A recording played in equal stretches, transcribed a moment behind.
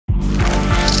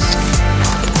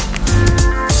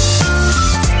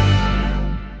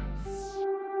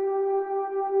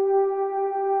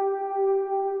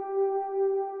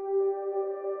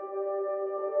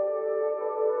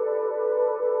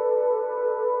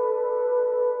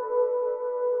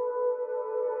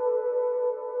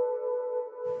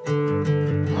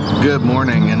Good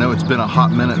morning. I know it's been a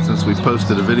hot minute since we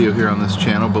posted a video here on this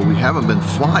channel, but we haven't been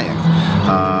flying.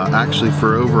 Actually,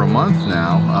 for over a month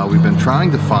now, we've been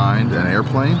trying to find an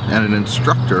airplane and an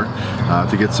instructor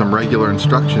to get some regular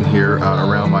instruction here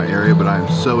around my area, but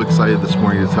I'm so excited this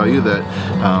morning to tell you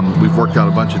that we've worked out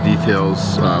a bunch of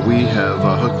details. We have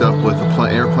hooked up with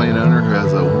an airplane owner who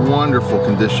has a wonderful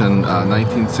condition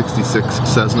 1966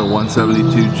 Cessna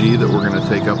 172G that we're going to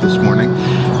take up this morning.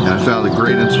 And I found a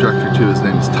great instructor too. His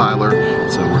name is Tyler.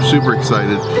 So we're super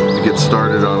excited to get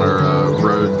started on our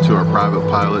road to our private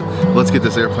pilot. Let's get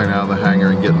this airplane out of the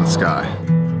hangar and get in the sky.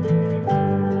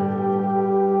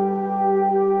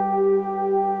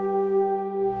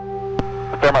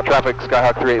 Fairmont traffic,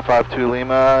 Skyhawk 3852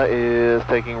 Lima is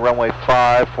taking runway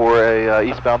 5 for a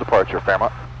eastbound departure.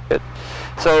 Fairmont. Good.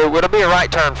 So it'll be a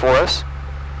right turn for us.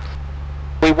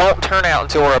 We won't turn out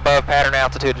until we're above pattern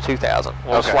altitude of 2,000.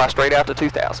 We'll just fly straight out to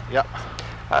 2,000. Yep.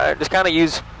 Just kind of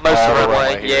use most of the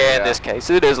runway. Yeah, in this case.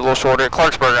 It is a little shorter. At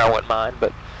Clarksburg I wouldn't mind,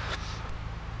 but...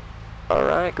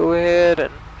 Alright, go ahead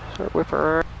and start whipping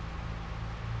around.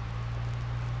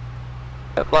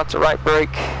 Got lots of right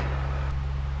brake.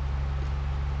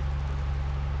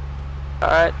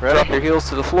 Alright, drop your heels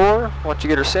to the floor. Once you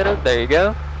get her centered, there you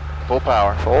go. Full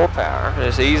power. Full power.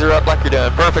 Just ease her up like you're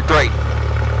doing. Perfect rate.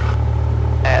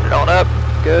 Add it on up.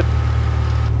 Good.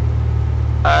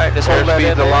 Alright, just hold that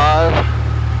in there. Alive.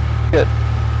 Good.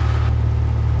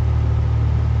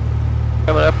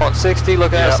 Coming up on 60,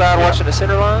 looking outside, watching the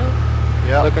center line.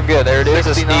 Yeah. Looking good. There it is.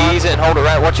 Just ease it and hold it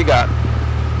right. What you got?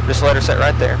 Just let her sit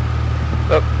right there.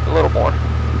 Up a little more.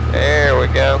 There we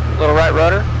go. Little right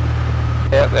rudder.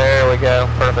 Yep, there we go.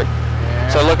 Perfect. Yeah.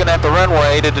 So looking at the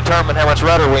runway to determine how much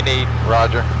rudder we need.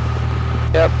 Roger.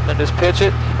 Yep, and just pitch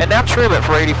it. And now trim it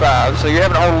for 85. So you're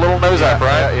having to hold a little nose up,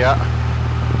 right? Yeah.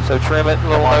 So trim it,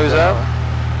 little nose up.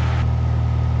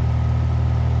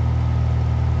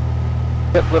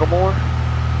 Yep, a little more.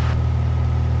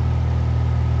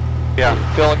 Yeah.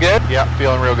 Feeling good? Yeah,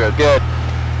 feeling real good. Good.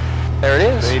 There it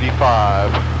is.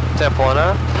 85. Simple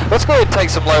enough. Let's go ahead and take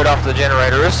some load off the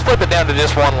generator. Let's flip it down to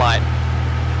just one light.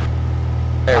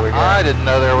 There we go. I didn't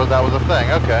know that was a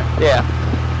thing. Okay. Yeah.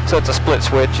 So it's a split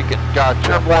switch. You can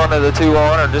turn one of the two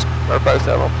on or both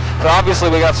of them. So obviously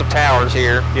we got some towers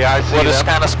here. Yeah, I see We'll just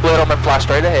kind of split them and fly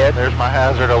straight ahead. There's my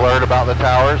hazard alert about the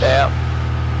towers. Yeah.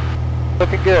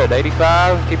 Looking good.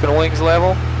 85, keeping the wings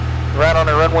level. Right on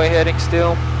the runway heading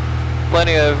still.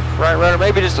 Plenty of right rudder,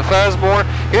 maybe just a fuzz more.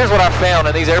 Here's what I found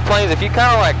in these airplanes. If you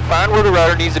kind of like find where the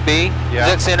rudder needs to be, is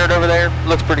it centered over there?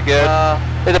 Looks pretty good.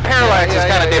 The parallax is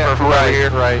kind of different from over here.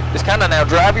 Right. Just kind of now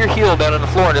drive your heel down on the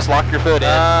floor and just lock your foot in.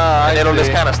 And it'll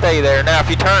just kind of stay there. Now if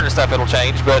you turn and stuff, it'll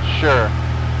change, but sure.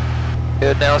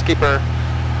 Good. Now let's make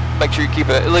sure you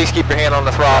at least keep your hand on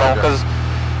the throttle, because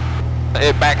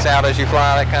it backs out as you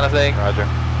fly, that kind of thing. Roger.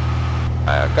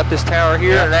 I've got this tower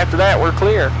here, and after that, we're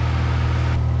clear.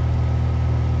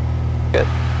 Good.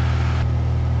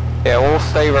 Yeah, we'll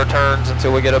save our turns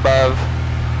until we get above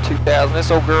 2,000.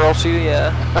 This old girl, she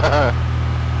didn't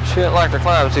like to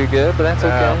climb too good, but that's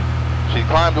okay. She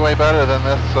climbed way better than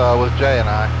this with Jay and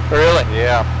I. Really?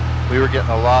 Yeah. We were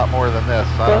getting a lot more than this.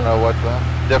 I don't know what the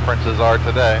differences are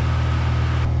today.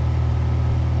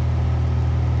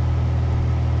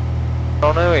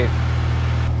 Don't know either.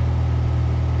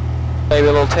 Maybe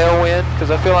a little tailwind,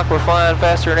 because I feel like we're flying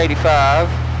faster than 85.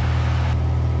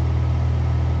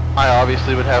 I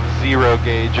obviously would have 0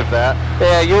 gauge of that.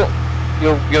 Yeah, you'll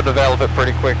develop it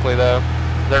pretty quickly though.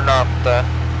 They're not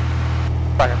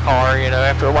like a car, you know.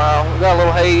 After a while, we got a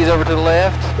little haze over to the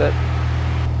left, but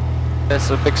it's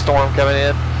a big storm coming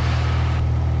in.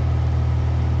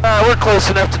 We're close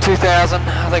enough to 2,000.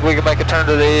 I think we can make a turn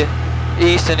to the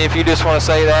east, and if you just want to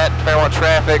say that, Fairmont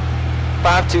traffic,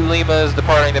 52 Lima is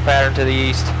departing the pattern to the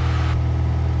east.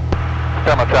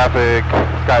 Fairmont traffic,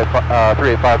 Sky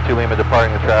 3852 Lima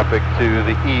departing the traffic to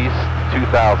the east,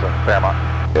 2,000, Fairmont.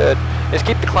 Good. Just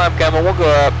keep the climb coming. We'll go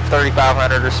up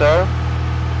 3,500 or so.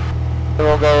 Then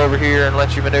we'll go over here and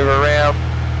let you maneuver around.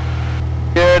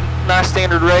 Good. Nice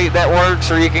standard rate. That works,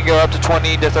 or you can go up to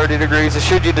 20 to 30 degrees,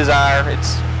 should you desire.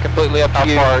 It's completely up to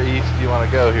you. How far east do you want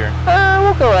to go here?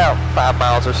 We'll go out 5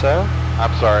 miles or so.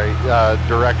 I'm sorry,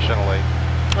 directionally.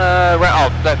 Oh,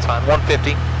 that's fine.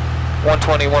 150,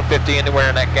 120, 150, anywhere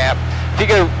in that gap.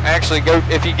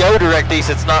 If you go direct east,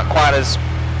 it's not quite as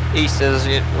east as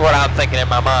what I'm thinking in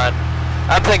my mind.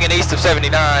 I'm thinking east of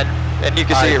 79, and you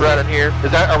can see it running here.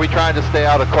 Are we trying to stay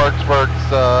out of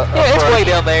Clarksburg's yeah, it's way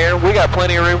down there. We got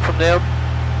plenty of room from them.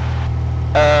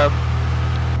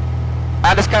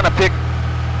 I just kind of picked,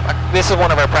 this is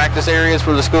one of our practice areas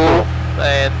for the school,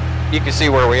 and you can see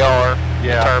where we are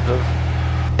in terms of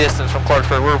distance from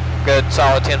Clarksburg. We're a good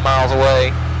solid 10 miles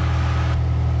away.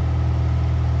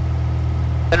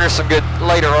 And there's some good,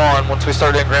 later on, once we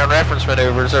start doing ground reference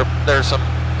maneuvers, there's some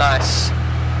nice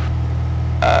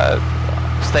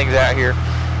things out here.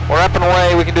 We're up and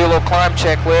away. We can do a little climb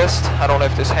checklist. I don't know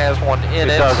if this has one in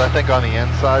it. It does, I think, on the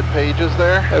inside pages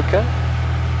there. Okay.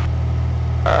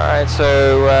 Alright,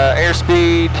 so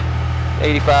airspeed,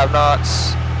 85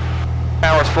 knots.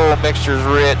 Power's full, mixture's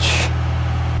rich.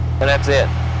 And that's it.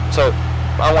 So,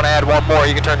 I want to add one more.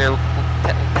 You can turn your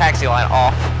taxi line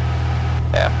off.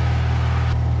 Yeah.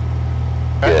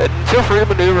 Good. Feel free to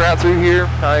maneuver out through here.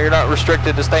 You're not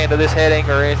restricted to stay into this heading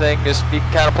or anything. Just you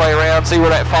can kind of play around, see where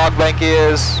that fog bank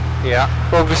is. Yeah.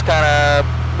 We'll just kind of,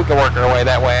 we can work our way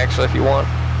that way actually if you want.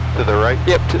 To the right?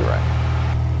 Yep, to the right.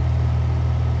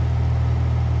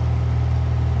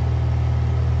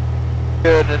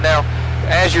 Good. And now,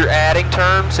 as you're adding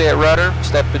turn, see at rudder,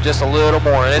 step it just a little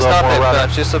more. And it's not that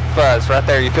much, just a fuzz right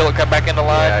there. You feel it come back into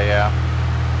line? Yeah, yeah.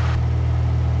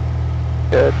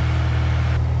 Good.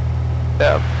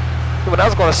 What I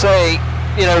was going to say,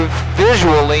 you know,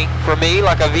 visually, for me,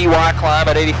 like a VY climb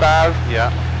at 85. Yeah.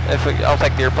 I'll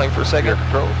take the airplane for a second. Your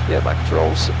controls. Yeah, my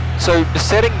controls. So,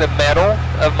 setting the metal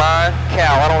of my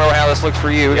cowl, I don't know how this looks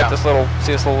for you. We got this little,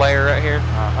 see this little layer right here?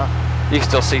 Uh-huh. You can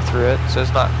still see through it, so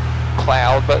it's not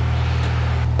cloud, but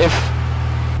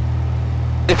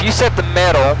if you set the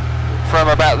metal from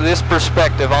about this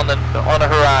perspective on the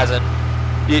horizon,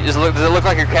 does it look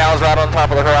like your cow's right on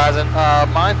top of the horizon?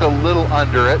 Mine's a little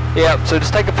under it. Yeah, so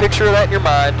just take a picture of that in your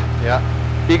mind. Yeah.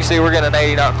 You can see we're getting an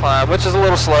 80 knot climb, which is a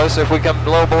little slow, so if we come a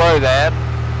little below that,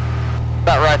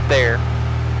 about right there,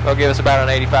 it'll give us about an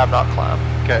 85 knot climb.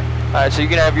 Okay. Alright, so you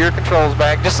can have your controls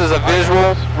back, just as a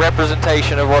visual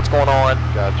representation of what's going on.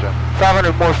 Gotcha.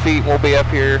 500 more feet, we'll be up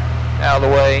here, out of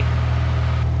the way.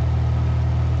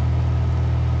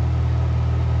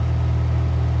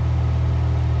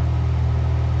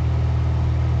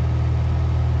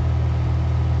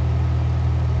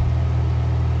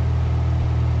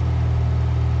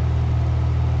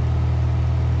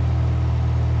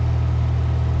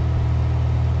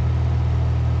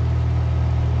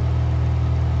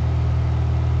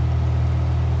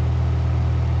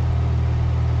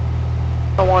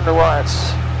 I wonder why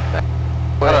it's that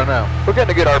way. I don't know. We're getting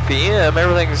a good RPM.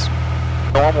 Everything's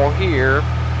normal here,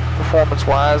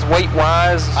 performance-wise,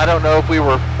 weight-wise. I don't know if we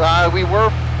were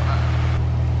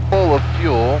full of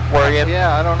fuel. Were you?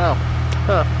 Yeah, I don't know.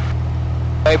 Huh.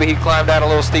 Maybe he climbed out a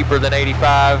little steeper than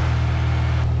 85.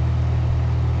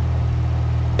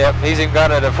 Yep, he's even got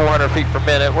it at 400 feet per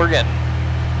minute. We're getting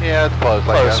it's close.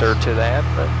 closer to that.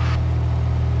 But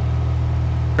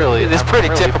really, it's pretty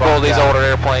typical of these older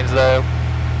airplanes, though.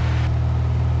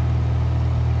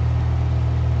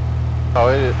 Oh,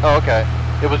 it is. Oh, okay.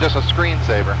 It was just a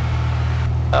screensaver.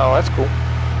 Oh, that's cool.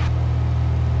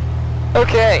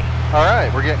 Okay. All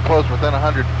right, we're getting close within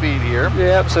 100 feet here.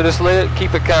 Yep, so just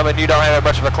keep it coming. You don't have that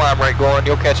much of a climb rate going.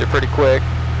 You'll catch it pretty quick.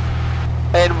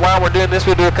 And while we're doing this,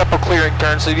 we'll do a couple clearing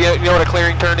turns. So you know what a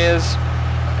clearing turn is?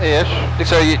 Ish.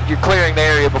 So you're clearing the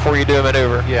area before you do a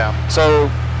maneuver. Yeah. So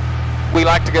we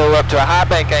like to go up to a high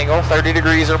bank angle, 30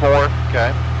 degrees or more.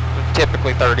 Okay.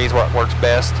 Typically 30 is what works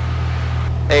best.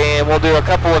 And we'll do a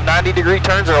couple of 90-degree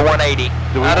turns or a 180.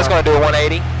 I'm just going to do a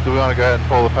 180. Do we want to go ahead and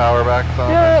pull the power back some?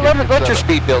 Yeah, let your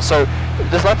speed build. So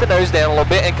just let the nose down a little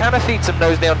bit and kind of feed some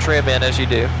nose down trim in as you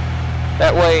do.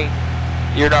 That way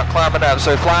you're not climbing up.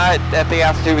 So fly it at the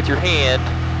altitude with your hand.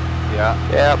 Yeah.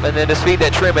 Yep, and then just feed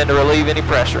that trim in to relieve any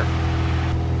pressure.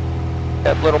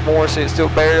 Yep, a little more so it's still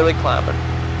barely climbing.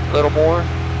 A little more.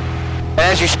 And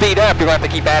as you speed up, you're going to have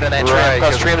to keep adding that trim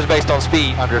because trim is based on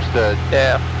speed. Understood.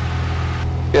 Yeah.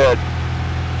 Good.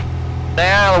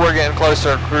 Now we're getting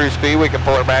closer to cruise speed. We can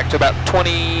pull it back to about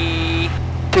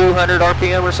 2,200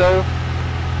 RPM or so.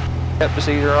 Yep, just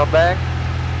either on back.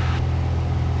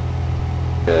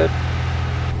 Good.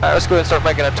 Alright, let's go ahead and start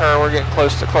making a turn. We're getting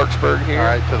close to Clarksburg here.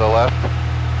 Alright, to the left?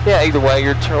 Yeah, either way,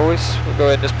 your choice. We'll go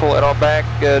ahead and just pull it on back.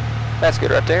 Good. That's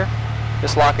good right there.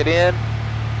 Just lock it in.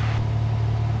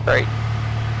 Great.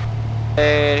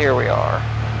 And here we are.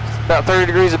 About 30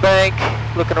 degrees of bank,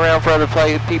 looking around for other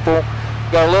people.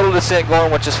 Got a little descent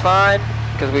going, which is fine,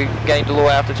 because we gained a little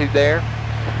altitude there.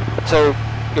 So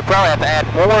you'll probably have to add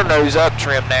more nose up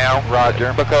trim now.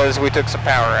 Roger. Because we took some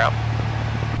power out.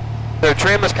 So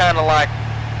trim is kind of like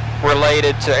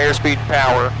related to airspeed and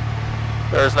power.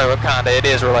 There's no kinda, it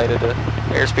is related to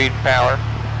airspeed and power.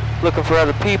 Looking for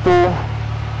other people.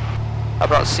 I'm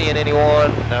not seeing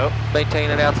anyone. Nope.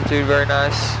 Maintaining altitude, very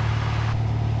nice.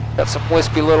 Got some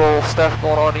wispy little stuff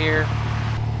going on here.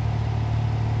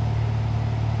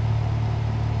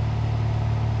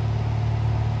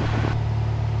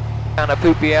 kind of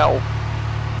poopy out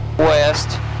west.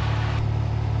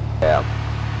 Yeah.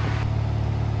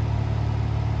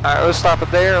 Alright, let's stop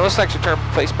it there. Let's actually turn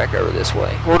face back over this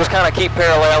way. We'll just kind of keep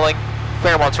paralleling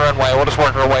Fairmont's runway. We'll just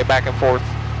work our way back and forth.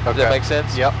 Okay. Does that make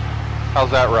sense? Yep.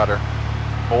 How's that rudder?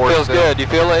 More Feels still? good. You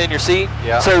feel it in your seat?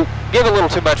 Yeah. So give a little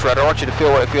too much rudder. I want you to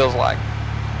feel what it feels like.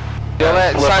 Feel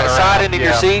that? Side into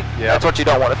your seat? Yeah. That's what you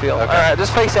don't want to feel. Okay. Alright,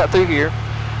 just face out through here.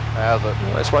 How's it?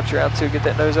 Let's watch your altitude, get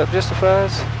that nose up just a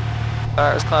fuzz.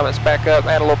 Alright, let's climb it back up,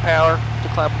 add a little power to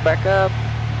climb it back up.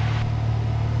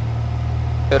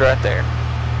 Good right there.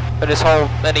 But just hold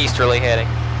an easterly heading.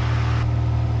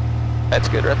 That's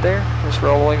good right there. Just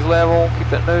roll the wings level, keep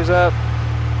that nose up.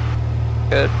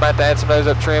 Good. Might have to add some nose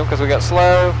up trim because we got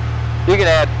slow. You can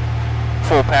add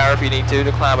full power if you need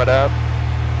to climb it up.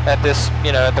 At this,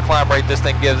 you know, at the climb rate this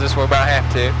thing gives us, we about have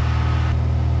to.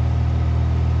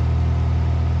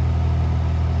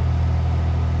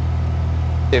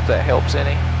 See if that helps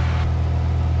any.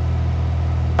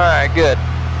 Alright, good.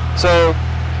 So,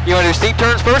 you want to do steep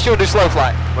turns first or you want to do slow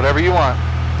flight? Whatever you want.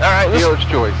 Alright, Dealer's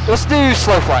choice. let's do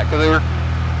slow flight because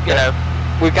you know,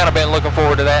 we've kind of been looking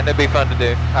forward to that and it'd be fun to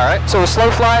do. Alright. So with slow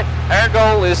flight, our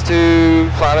goal is to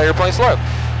fly the airplane slow.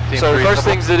 Seems So the first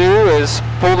reasonable. things to do is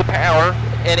pull the power,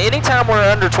 and anytime we're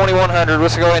under 2100,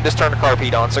 let's go ahead and just turn the carb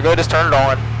heat on. So go just turn it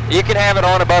on. You can have it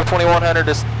on above 2100,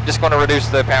 it's just going to reduce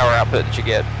the power output that you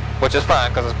get, which is fine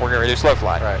because we're going to reduce slow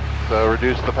flight. Right. So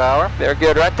reduce the power. They're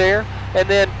good right there. And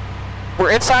then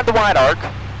we're inside the wide arc.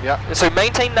 Yeah. So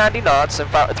maintain 90 knots and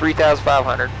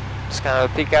 3,500. Just kind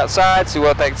of peek outside, see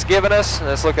what that's giving us, and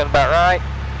it's looking about right.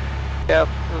 Yep,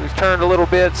 we've turned a little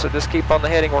bit, so just keep on the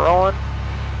heading we're on.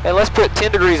 And let's put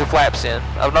 10 degrees of flaps in.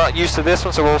 I'm not used to this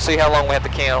one, so we'll see how long we have to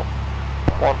count.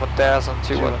 1 1000,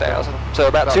 2 1000. So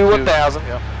about 2 1000.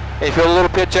 Yep. And you feel a little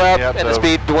pitch up, Yep, and the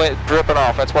speed dripping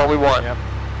off. That's what we want. Yep.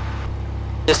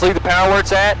 Just leave the power where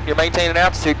it's at. You're maintaining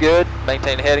altitude good.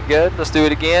 Maintain the heading good. Let's do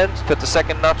it again. Let's put the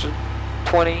second notch at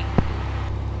 20.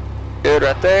 Good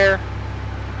right there.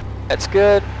 That's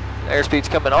good. Airspeed's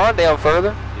coming on down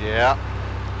further. Yeah.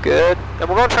 Good. And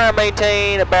we're going to try and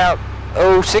maintain about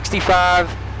 65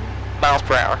 miles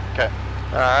per hour. Okay.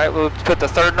 Alright, we'll put the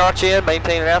third notch in,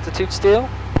 maintaining altitude still.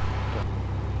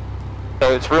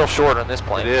 So it's real short on this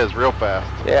plane. It is real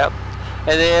fast. Yeah.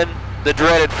 And then the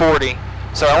dreaded 40.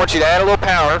 So I want you to add a little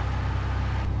power.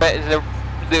 But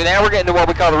now we're getting to what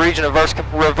we call the region of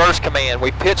reverse command.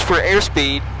 We pitch for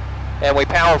airspeed and we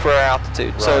power for our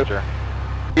altitude. Roger. So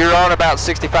you're on about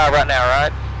 65 right now,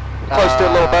 right? Close to it,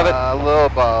 a little above it? A little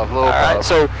above, a little above. Alright,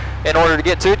 so in order to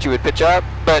get to it, you would pitch up,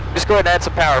 but just go ahead and add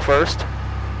some power first.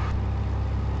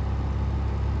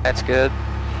 That's good.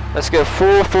 Let's go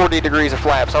full 40 degrees of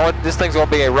flaps. This thing's going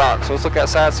to be a rock, so let's look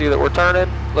outside, see that we're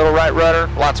turning. Little right rudder,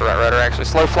 lots of right rudder actually.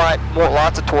 Slow flight,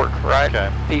 lots of torque, right?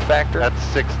 Okay. P factor. That's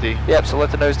 60. Yep, so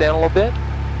let the nose down a little bit.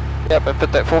 Yep, and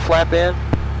put that full flap in.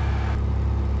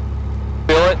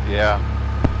 Feel it? Yeah.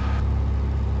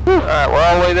 Alright, we're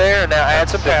all the way there, and now add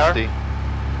some power. 60.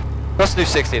 Let's do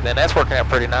 60 then, that's working out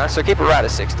pretty nice, so keep it right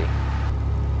at 60.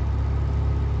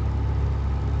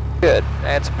 Good,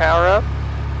 add some power up.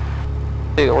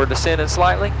 We're descending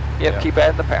slightly. Yep, keep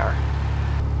adding the power.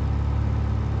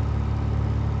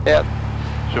 Yep.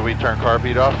 Should we turn carb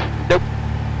heat off? Nope.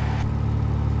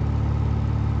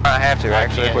 I have to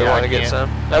actually if we want to get some.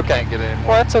 Okay. Can't get any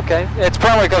more. Well, that's okay. It's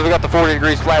probably because we got the 40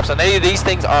 degrees flaps on. These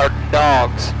things are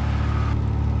dogs.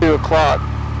 2 o'clock.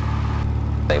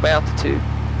 Same altitude.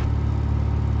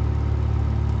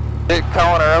 Is it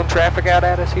calling our own traffic out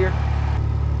at us here?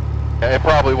 Yeah, it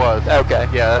probably was. Okay.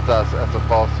 Yeah, that's us. That's a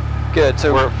false. Good.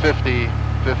 So we're at 50.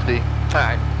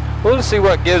 Alright. We'll just see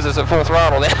what gives us at full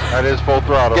throttle then. That is full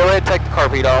throttle. Go ahead and take the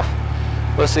carb heat off.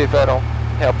 Let's see if that'll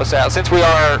help us out. Since we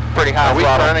are pretty high Are we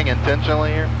throttle. turning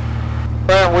intentionally here?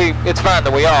 Well, it's fine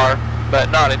that we are,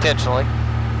 but not intentionally.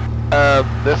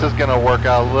 This is going to work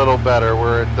out a little better.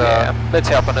 We're at yeah, it's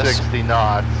helping 60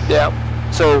 knots. Yeah.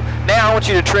 So now I want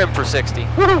you to trim for 60.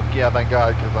 Woo! Yeah, thank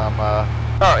God, because I'm.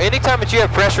 Oh, anytime that you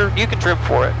have pressure, you can trim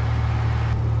for it.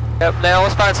 Yep. Now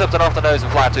let's find something off the nose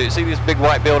and fly to it. See this big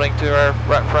white building to our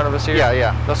right in front of us here? Yeah,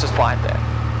 yeah. Let's just fly at that.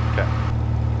 Okay.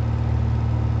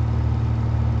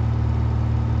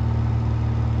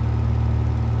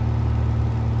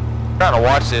 Trying to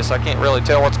watch this, I can't really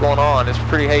tell what's going on. It's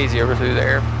pretty hazy over through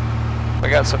there. We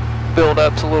got some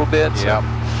build-ups a little bit. So Yep.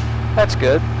 that's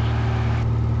good.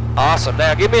 Awesome.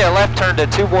 Now give me a left turn to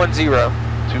 210.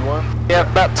 2-1? Yeah,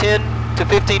 about 10 to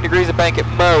 15 degrees of bank at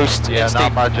most. Yeah,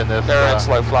 not much in this. They're in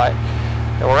slow flight.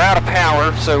 And we're out of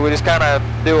power, so we just kind of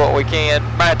do what we can.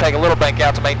 Might take a little bank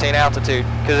out to maintain altitude,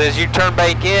 because as you turn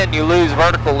bank in, you lose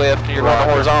vertical lift and you're going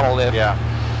to horizontal lift. Yeah.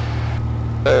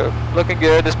 So, looking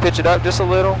good. Just pitch it up just a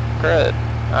little. Good.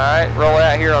 Alright, roll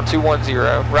out here on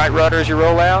 210. Right rudder as you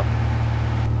roll out.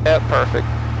 Yep, perfect.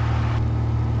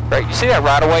 Great. You see that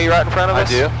right away right in front of us?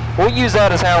 I do. We'll use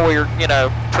that as how we're,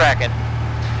 tracking.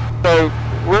 So,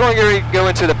 we're going to go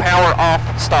into the power off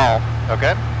stall.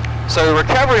 Okay. So,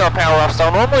 recovery on power off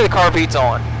stall, normally the carb heat's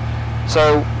on.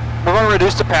 So, we're going to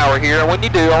reduce the power here, and when you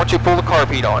do, I want you to pull the carb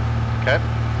heat on. Okay.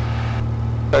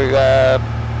 So,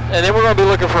 and then we're going to be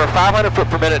looking for a 500 foot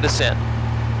per minute descent.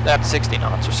 That's 60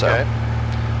 knots or so. Okay.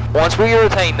 Once we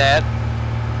retain that,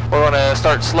 we're going to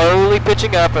start slowly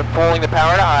pitching up and pulling the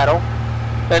power to idle.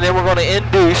 And then we're going to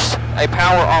induce a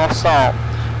power off stall.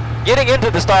 Getting into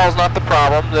the stall is not the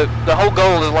problem. The whole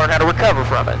goal is to learn how to recover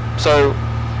from it. So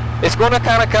it's going to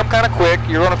kind of come kind of quick.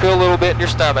 You're going to feel a little bit in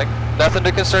your stomach. Nothing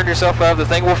to concern yourself of. The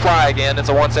thing will fly again. It's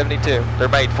a 172. They're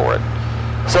made for it.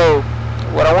 So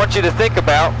what I want you to think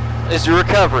about is your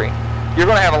recovery. You're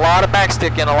going to have a lot of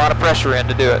backstick and a lot of pressure in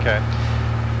to do it. Okay.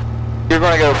 You're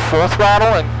going to go full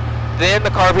throttle, and then the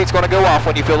carb heat's going to go off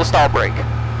when you feel the stall break.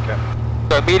 Okay.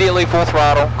 So immediately full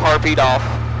throttle, carb heat off,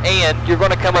 and you're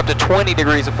going to come up to 20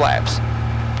 degrees of flaps.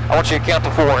 I want you to count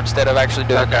to 4 instead of actually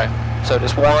doing that. So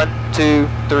just 1, 2,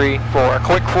 3, 4. A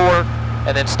quick 4,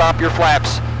 and then stop your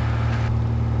flaps.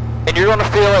 And you're going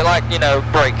to feel it like,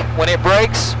 break. When it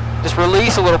breaks, just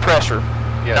release a little pressure.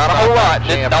 Yeah, not a whole lot.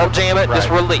 Don't jam it, right. Just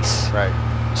release. Right.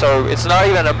 So it's not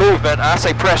even a movement, I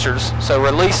say pressures. So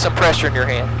release some pressure in your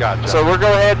hand. Gotcha. So we'll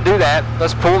go ahead and do that.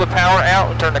 Let's pull the power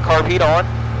out and turn the carb heat on.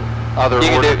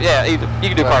 You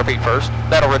can do carb heat first.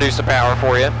 That'll reduce the power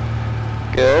for you.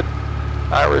 Good.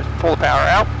 All right, we'll pull the power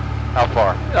out. How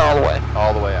far? All the way.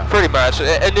 All the way out. Pretty much.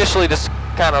 Initially, just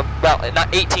kind of about,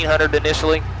 not 1800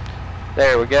 initially.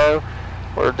 There we go.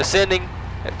 We're descending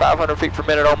at 500 feet per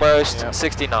minute almost, Yep.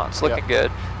 60 knots, looking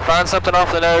good. Find something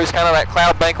off the nose, kind of that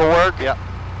cloud bank will work. Yep.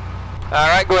 All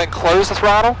right, go ahead and close the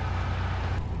throttle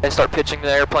and start pitching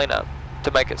the airplane up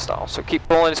to make it stall. So keep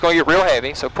pulling, it's going to get real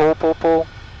heavy, so pull, pull, pull.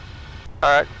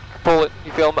 All right, pull it,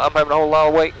 you feel I'm having a whole lot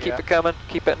of weight, keep it coming,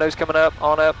 keep that nose coming up,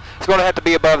 on up. It's going to have to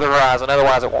be above the horizon,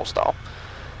 otherwise it won't stall.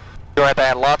 You'll have to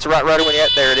add lots of right rudder when you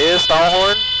there it is, stall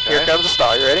horn, Okay. Here comes the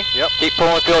stall, you ready? Yep. Keep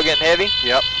pulling, feel it getting heavy.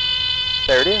 Yep.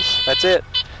 There it is. That's it.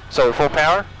 So full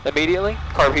power immediately.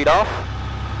 Carb heat off.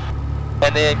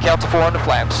 And then count to 4 on the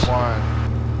flaps. 1,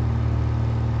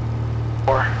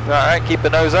 4. All right. Keep the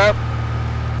nose up.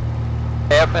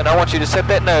 Yep. And I want you to set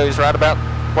that nose right about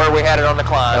where we had it on the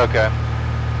climb. Okay.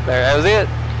 There. That was it.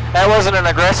 That wasn't an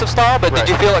aggressive stall, but Right. did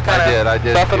you feel it kind of I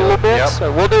did buff it a feel little bit? Yep.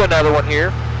 So we'll do another one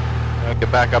here. I'll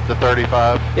get back up to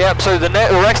 35. Yep. So the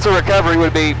next to recovery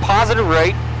would be positive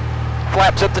rate.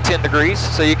 Flaps up to 10 degrees,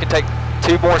 so you can take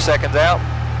 2 more seconds out.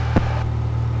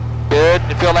 Good.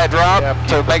 You feel that drop? Yep,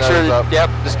 So make sure that,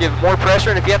 just give more pressure,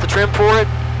 and if you have to trim for it,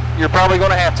 you're probably going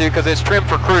to have to because it's trimmed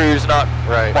for cruise, not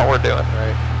Right. what we're doing.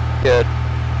 Right. Good.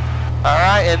 All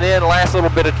right, and then last little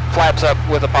bit of flaps up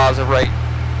with a positive rate.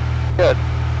 Good.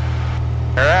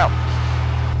 They're out.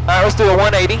 All right, let's do a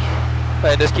 180,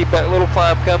 and just keep that little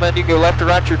climb coming. You can go left or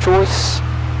right, your choice.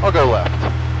 I'll go left.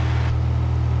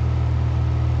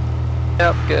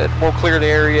 Yep, good. We'll clear the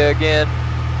area again.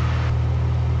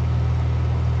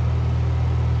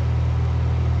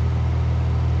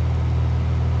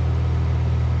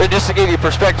 But just to give you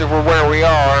perspective of where we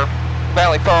are,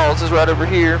 Valley Falls is right over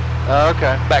here.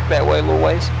 Okay. Back that way a little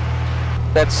ways.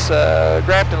 That's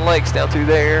Grafton Lake's down through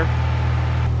there.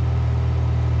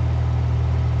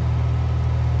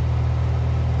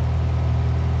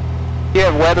 Do you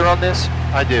have weather on this?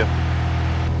 I do.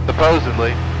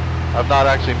 Supposedly. I've not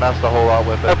actually messed a whole lot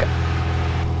with it. Okay.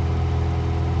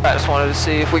 I just wanted to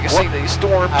see if we could see these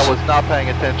storms. I was not paying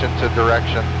attention to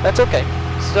direction. That's okay.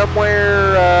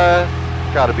 Somewhere,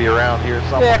 Got to be around here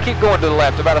somewhere. yeah, keep going to the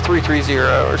left, about a 330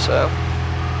 or so.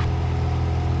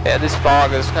 Yeah, this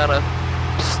fog is kind of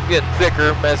getting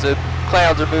thicker as the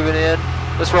clouds are moving in.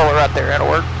 Let's roll it right there, that'll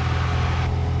work.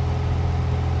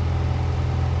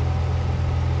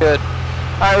 Good.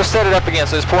 All right, let's set it up again.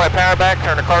 So just pull that power back,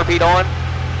 turn the carb heat on.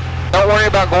 Don't worry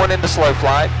about going into slow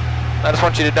flight. I just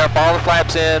want you to dump all the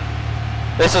flaps in.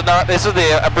 This is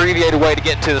the abbreviated way to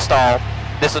get into the stall.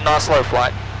 This is not slow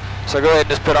flight. So go ahead and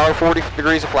just put all 40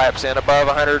 degrees of flaps in above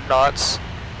 100 knots,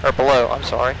 or below, I'm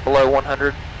sorry, below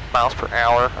 100 miles per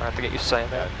hour. I have to get used to saying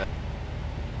that.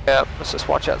 Yep, let's just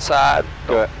watch outside.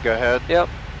 Go ahead. Yep,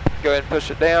 go ahead and push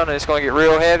it down, and it's going to get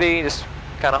real heavy. Just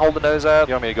kind of hold the nose up.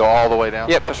 You want me to go all the way down?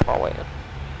 Yep, push them all the way in.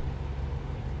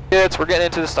 Good, so we're getting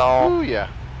into the stall. Ooh, yeah.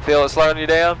 Feel it slowing you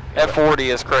down? That 40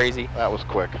 is crazy. That was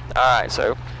quick. All right,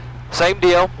 so same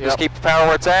deal. Yep. Just keep the power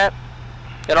where it's at.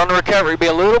 And on the recovery, be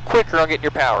a little quicker on getting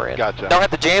your power in. Gotcha. Don't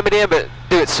have to jam it in, but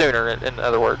do it sooner, in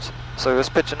other words. So let's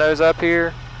pitch the nose up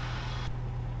here.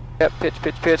 Yep, pitch,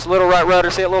 pitch, pitch. Little right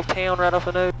rudder. See that little town right off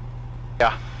the nose?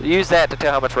 Yeah. Use that to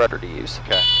tell how much rudder to use.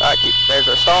 Okay. All right, there's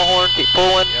our stall horn. Keep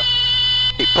pulling. Yep.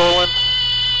 Keep pulling.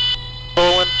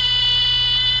 Pulling.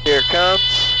 Here it comes.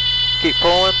 Keep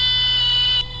pulling.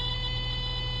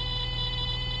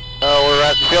 Oh, we're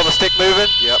right. You feel the stick moving?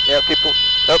 Yep. Yep, keep pulling.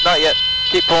 Nope, not yet.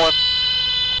 Keep pulling.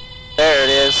 There it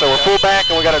is. So we're full back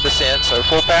and we got to descend. So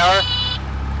full power.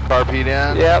 Carpet in.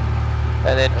 Yep.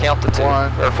 And then count to 2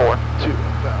 or 4. 2.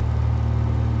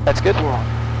 That's good.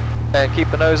 And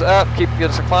keep the nose up. Keep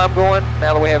getting some climb going.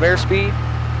 Now that we have airspeed,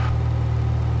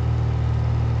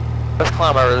 let's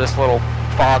climb over this little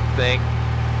fog thing.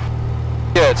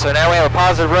 Good. So now we have a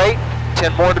positive rate.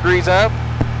 10 more degrees up.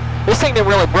 This thing didn't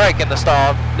really break in the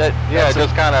stall. Yeah, it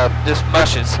just kind of just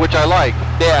mushes, which I like.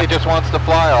 Yeah. It just wants to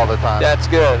fly all the time. That's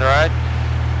good, right?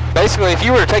 Basically, if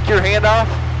you were to take your hand off,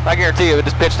 I guarantee you it would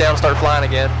just pitch down and start flying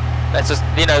again. That's just,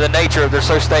 you know, the nature of they're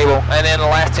so stable. And then the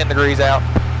last 10 degrees out.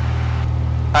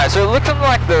 All right, so it looks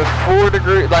like the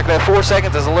 4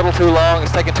 seconds is a little too long.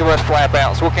 It's taking too much flap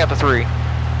out. So we'll count to 3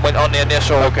 when on the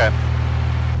initial. Okay.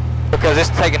 Because it's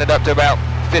taking it up to about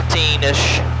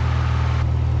 15-ish.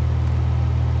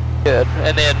 Good.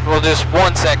 And then we'll just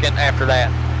 1 second after that.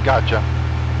 Gotcha.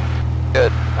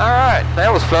 Good. All right,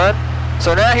 that was fun.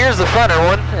 So now here's the funner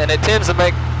one, and it tends to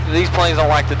make, these planes don't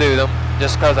like to do them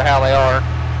just because of how they are.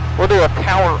 We'll do a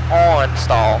power on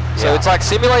stall. So Yeah. it's like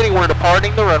simulating we're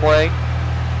departing the runway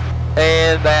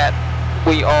and that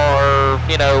we are,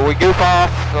 you know, we goof off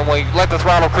and we let the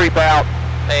throttle creep out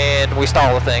and we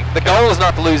stall the thing. The goal is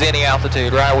not to lose any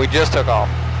altitude, right? We just took off.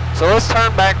 So let's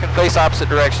turn back and face opposite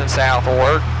direction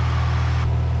southward.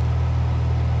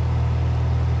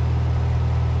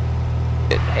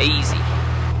 Getting hazy.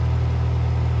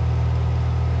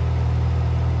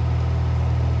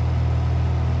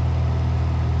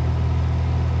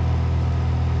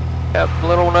 Yep,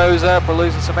 little nose up, we're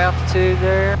losing some altitude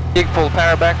there. You can pull the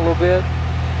power back a little bit.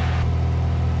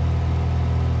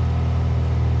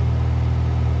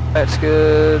 That's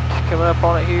good. Coming up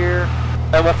on it here.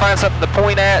 And we'll find something to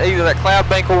point at. Either that cloud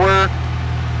bank will work,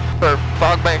 or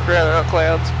fog bank rather, not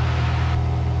clouds.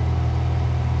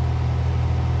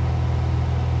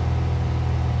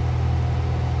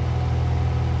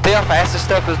 See how fast this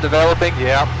stuff is developing?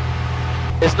 Yeah.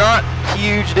 It's not a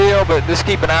huge deal, but just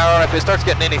keep an eye on it. If it starts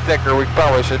getting any thicker, we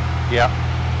probably should. Yeah.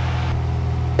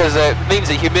 Because it means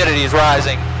the humidity is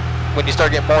rising when you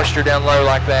start getting moisture down low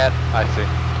like that. I see.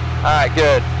 All right,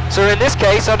 good. So in this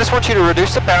case, I just want you to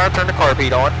reduce the power and turn the carb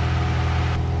heat on.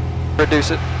 Reduce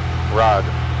it. Rod.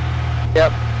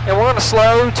 Yep. And we're going to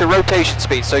slow to rotation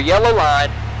speed. So yellow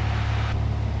line.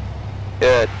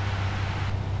 Good.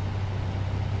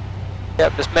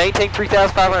 Yep, just maintain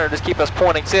 3,500. Just keep us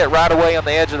pointing. See it right away on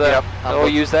the edge of the... Yep. We'll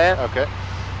use that. Okay.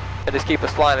 And just keep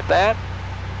us flying at that.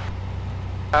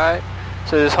 Alright,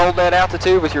 so just hold that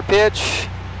altitude with your pitch.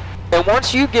 And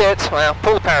once you get, well,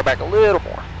 pull the power back a little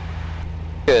more.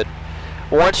 Good.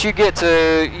 Once you get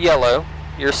to yellow,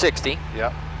 you're 60.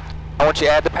 Yep. I want you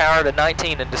to add the power to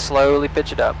 19 and just slowly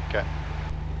pitch it up. Okay.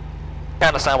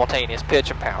 Kind of simultaneous,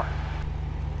 pitch and power.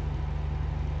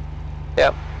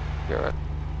 Yep. Good.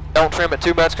 Don't trim it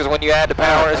too much because when you add the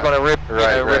power, it's going to rip,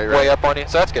 rip way up on you.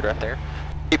 So that's good right there.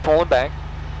 Keep pulling back.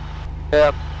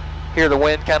 Yep. Hear the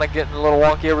wind kind of getting a little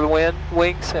wonky over the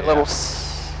wings. That little.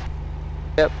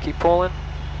 Yep. Keep pulling.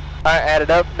 All right. Add it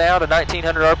up now to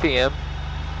 1900 RPM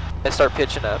and start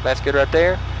pitching up. That's good right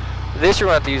there. This you're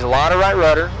going to have to use a lot of right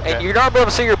rudder, and you're not going to be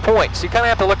able to see your points. You kind of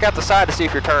have to look out the side to see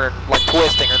if you're turning, like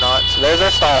twisting or not. So there's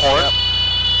our stall horn. Yep.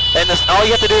 And this, all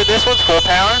you have to do in this one's full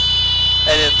power.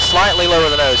 And then slightly lower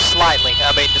the nose, slightly. I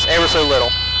mean, just ever so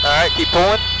little. All right, keep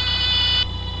pulling.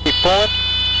 Keep pulling.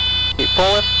 Keep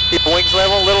pulling. Keep the wings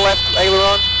level, little left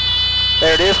aileron.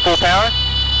 There it is, full power.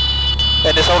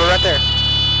 And just hold it right there.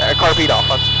 Carb heat off.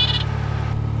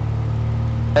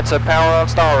 That's a power on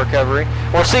stall recovery.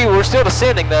 Well, see, we're still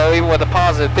descending though, even with a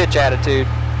positive pitch attitude.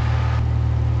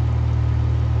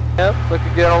 Yep,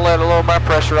 looking good. I'll let a little of my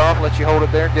pressure off, let you hold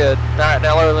it there. Good. All right,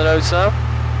 now lower the nose some.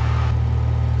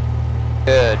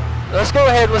 Good. Let's go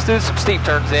ahead and let's do some steep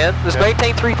turns in. Just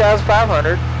maintain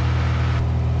 3,500.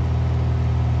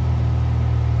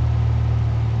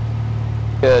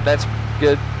 Good, that's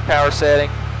good power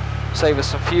setting. Save us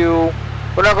some fuel.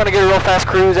 We're not going to get a real fast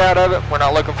cruise out of it. We're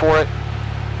not looking for it.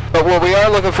 But what we are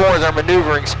looking for is our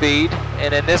maneuvering speed.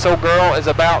 And then this old girl is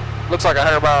about, looks like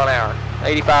 100 miles an hour.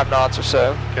 85 knots or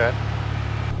so. Okay.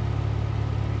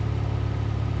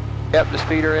 Yep, just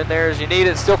feed her in there as you need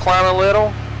it. Still climbing a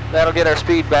little. that'll get our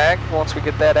speed back once we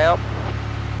get that out.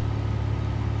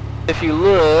 If you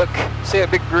look, see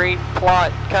that big green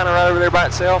plot kind of right over there by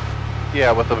itself?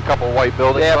 Yeah, with a couple white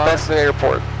buildings. Yeah, on that's the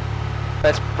airport.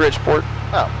 That's Bridgeport.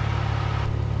 Oh.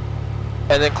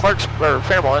 And then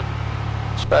Fairmont,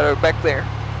 it's about over back there.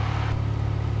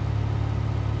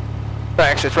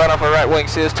 Actually, it's right off our right wing.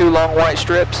 See those two long white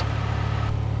strips?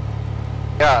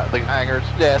 Yeah, the hangars.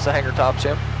 Yeah, it's the hangar tops,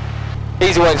 yeah.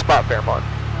 Easy way to spot Fairmont.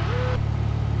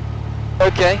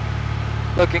 Okay,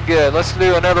 looking good. Let's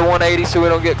do another 180 so we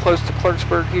don't get close to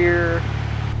Clarksburg here.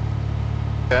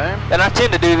 Okay. And I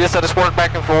tend to do this, I just work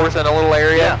back and forth in a little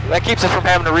area. Yeah. That keeps us from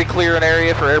having to re-clear an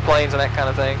area for airplanes and that kind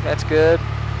of thing. That's good.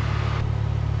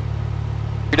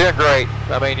 You're doing great.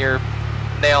 I mean, you're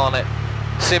nailing it.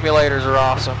 Simulators are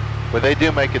awesome. But they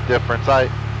do make a difference. But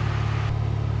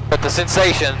the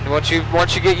sensation, once you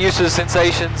get used to the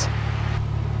sensations,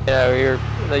 you know,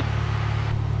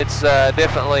 it's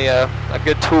definitely a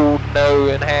good tool to know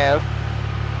and have.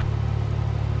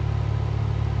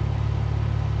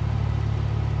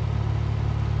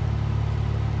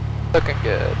 Looking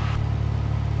good.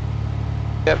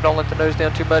 Yep, don't let the nose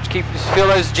down too much. Feel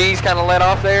those G's kind of let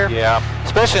off there. Yeah.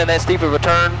 Especially in that steep of a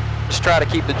turn, just try to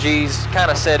keep the G's kind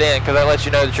of set in because that lets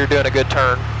you know that you're doing a good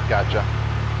turn. Gotcha.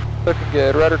 Looking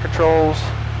good. Rudder controls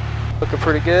looking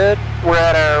pretty good. We're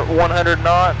at our 100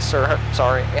 knots, or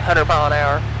sorry, 100 mile an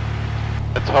hour.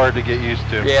 It's hard to get used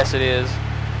to. Yes, it is.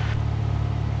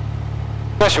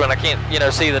 Especially when I can't, you know,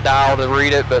 see the dial to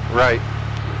read it. But right.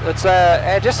 let's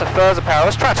add just a fuzz of power.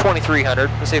 Let's try 2300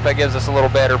 and see if that gives us a little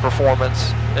better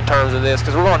performance in terms of this,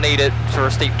 because we're going to need it for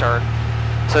a steep turn.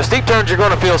 So steep turns, you're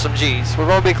going to feel some G's. We're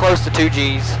going to be close to 2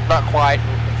 G's, not quite.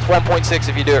 It's 1.6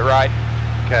 if you do it right.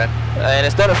 Okay. And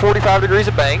it's done at 45 degrees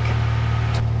of bank.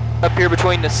 Up here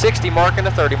between the 60 mark and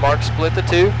the 30 mark, split the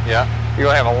two. Yeah. You're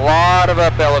going to have a lot of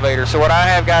up elevators. So what I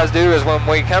have guys do is when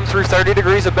we come through 30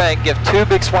 degrees of bank, give 2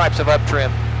 big swipes of up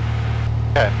trim.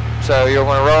 Okay. So you're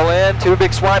going to roll in, 2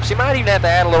 big swipes. You might even have to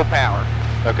add a little power.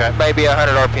 Okay. Maybe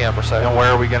 100 RPM or so. And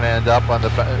where are we going to end up on the...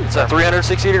 It's a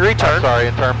 360 degree turn. I'm sorry,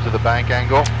 in terms of the bank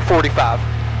angle? 45.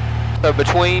 So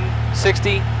between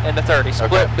 60 and the 30.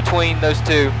 Split between those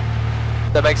two.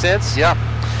 That make sense? Yeah.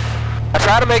 I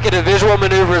try to make it a visual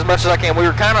maneuver as much as I can. We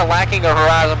were kind of lacking a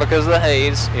horizon because of the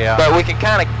haze. Yeah. But we can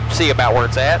kind of see about where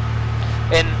it's at.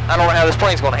 And I don't know how this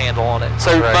plane's going to handle on it.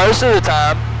 So most of the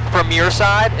time, from your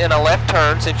side in a left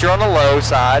turn, since you're on the low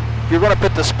side, you're going to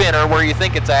put the spinner where you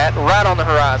think it's at, right on the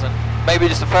horizon. Maybe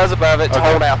just a fuzz above it to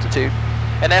hold altitude.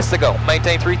 And that's the goal.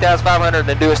 Maintain 3,500 and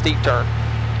then do a steep turn.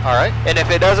 All right. And if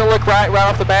it doesn't look right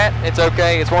off the bat, it's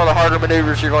okay. It's one of the harder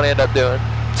maneuvers you're going to end up doing.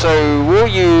 So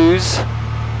we'll use,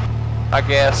 I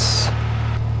guess,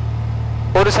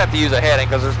 we'll just have to use a heading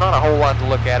because there's not a whole lot to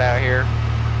look at out here.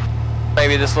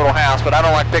 Maybe this little house, but I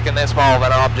don't like picking this small of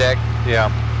an object. Yeah.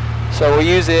 So we'll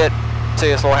use it. See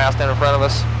this little house down in front of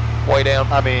us? Way down.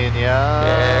 I mean, yeah.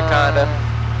 Yeah, kinda.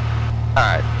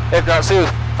 Alright. If not, see this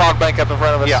fog bank up in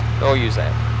front of us? Yeah. We'll use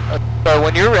that. So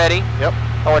when you're ready,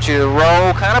 I want you to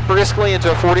roll kind of briskly into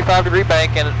a 45 degree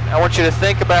bank, and I want you to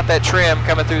think about that trim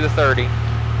coming through the 30.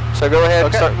 So go ahead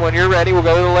and start. When you're ready, we'll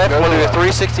go to the left. We'll do a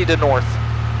 360 to north.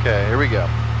 Okay, here we go.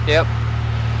 Yep.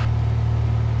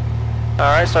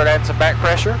 Alright, start adding some back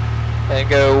pressure. And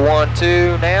go 1,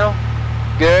 2 now.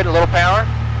 Good, a little power.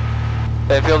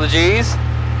 Then feel the G's.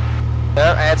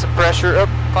 Yep, add some pressure up,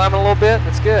 climbing a little bit.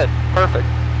 That's good. Perfect.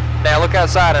 Now look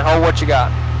outside and hold what you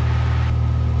got.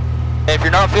 And if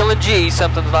you're not feeling G's,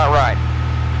 something's not right.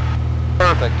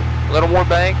 Perfect. A little more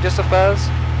bank, just a fuzz.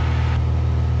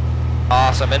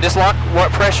 Awesome. And just lock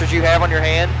what pressures you have on your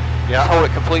hand. Yeah. Hold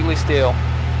it completely still.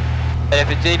 And if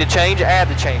you need to change, add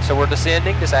the change. So we're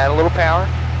descending, just add a little power.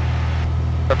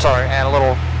 I'm sorry, add a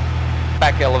little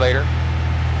back elevator.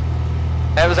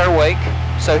 That was our wake.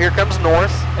 So here comes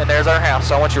north, and there's our house.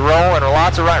 So I want you to roll and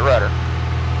lots of right rudder.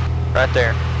 Right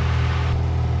there.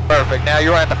 Perfect. Now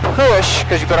you're going to have to push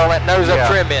because you put all that nose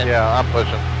up trim in. Yeah, I'm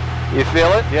pushing. You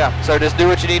feel it? Yeah. So just do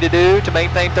what you need to do to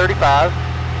maintain 35.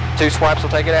 2 swipes will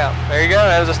take it out. There you go.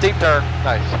 That was a steep turn.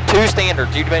 Nice. 2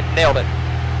 standards. You nailed it.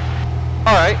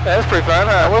 All right. That was pretty fun.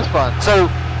 That was fun.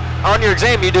 So on your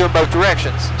exam, you do in both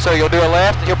directions. So you'll do a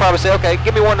left, and he'll probably say, okay,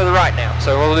 give me one to the right now.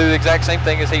 So we'll do the exact same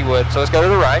thing as he would. So let's go to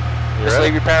the right. Just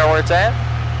leave your power where it's at.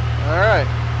 All right.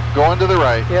 Going to the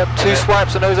right. Yep. 2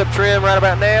 swipes of nose up trim right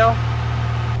about now.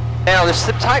 Now this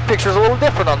type picture is a little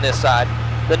different on this side.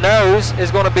 The nose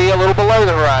is going to be a little below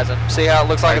the horizon. See how it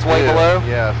looks like it's way below?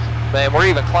 Yes. Man, we're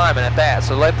even climbing at that.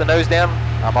 So let the nose down.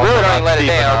 I'm also really don't not let it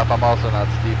steep down. enough. I'm also not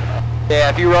steep enough. Yeah,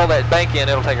 if you roll that bank in,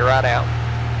 it'll take it right out.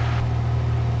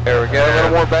 There we go. A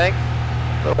little more bank.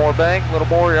 A little more bank, a little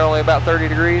more. You're only about 30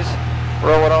 degrees.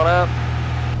 Roll it on up.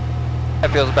 That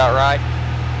feels about right.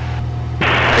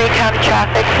 Recon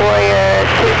traffic for your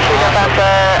 22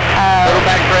 November. Little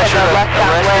back pressure. Left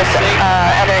downwind,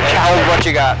 entering traffic. Hold what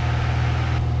you got.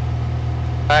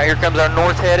 All right, here comes our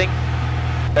north heading.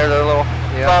 There's our little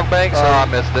fog bank. So I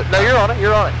missed it. No, you're on it.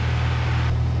 You're on it.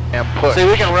 And push. See,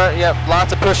 we can run. Yep,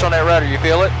 lots of push on that rudder. You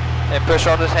feel it? And push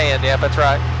on this hand. Yep, that's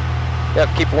right. Yep,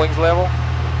 keep wings level.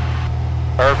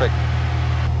 Perfect.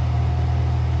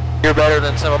 You're better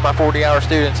than some of my 40-hour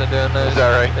students in doing those. Is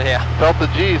that right? Yeah. Felt the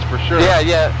G's for sure.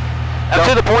 Yeah. I'm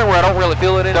to the point where I don't really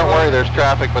feel it anymore. Don't worry, there's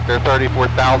traffic, but they're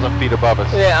 34,000 feet above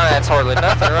us. Yeah, that's hardly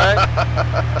nothing, right?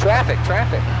 Traffic.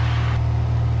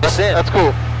 Descent. That's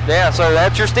cool. Yeah, so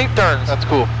that's your steep turns. That's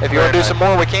cool. If you want to do some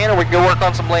more, we can, or we can go work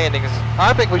on some landings.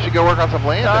 I think we should go work on some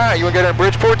landings. All right, you want to go to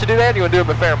Bridgeport to do that, or you want to do it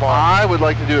at Fairmont? I would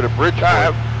like to do it at Bridgeport. All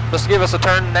right, let's give us a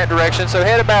turn in that direction. So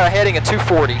head about a heading at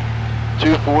 240.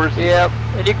 240? Yep,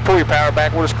 and you can pull your power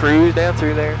back. We'll just cruise down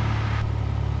through there.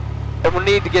 And we'll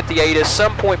need to get the ATIS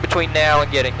some point between now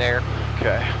and getting there.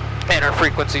 Okay. And our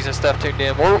frequencies and stuff tuned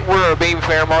in. We're a beam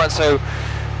Fairmont, so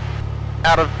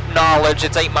out of knowledge,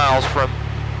 it's 8 miles from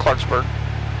Clarksburg.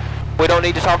 We don't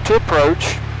need to talk to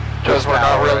approach, because we're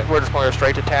not really. We're just going to go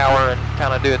straight to tower and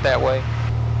kind of do it that way.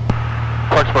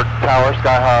 Clarksburg Tower,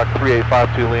 Skyhawk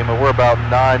 3852 Lima. We're about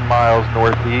 9 miles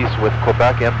northeast with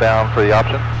Quebec inbound for the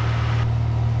option.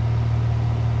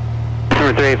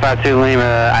 3852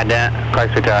 Lima, ident,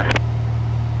 Clarksburg Tower.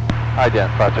 Ident,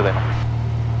 52 Lima.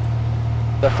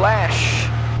 The flash.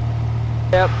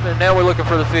 Yep, and now we're looking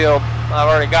for the field. I've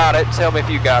already got it. Tell me if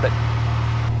you got it.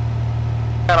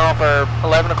 Kind of off our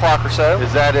 11 o'clock or so.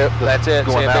 Is that it? That's it.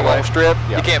 Going See a that big way? long strip?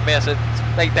 Yeah. You can't miss it.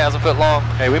 It's 8,000 foot long.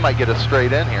 Hey, we might get us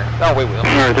straight in here. Oh, we will.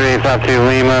 3852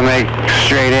 Lima, make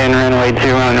straight in, runway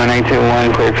 21,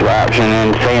 1821, clear for option,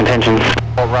 and stay in tension.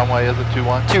 What runway is it,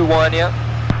 21? 2-1, yep.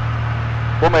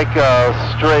 We'll make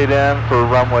straight in for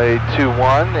runway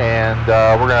 21, and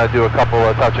we're going to do a couple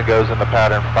of touch and goes in the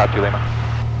pattern for 52 Lima.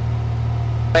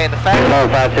 And the fact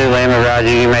 52 Lima, roger,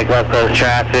 you make left close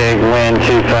traffic, wind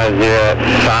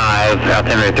 2505,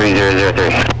 altimeter 3003.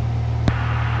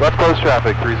 Left close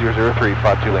traffic, 3003,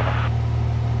 52 Lima.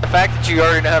 the fact that you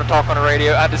already know how to talk on the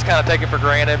radio, I just kind of take it for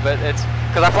granted, but it's,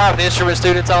 because I fly with instrument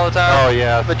students all the time. Oh,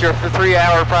 yeah. But you're a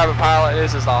 3-hour private pilot,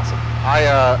 this is awesome.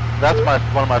 That's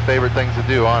one of my favorite things to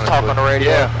do, honestly. Talk on the radio,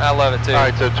 yeah. I love it too. All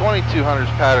right, so 2200's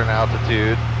pattern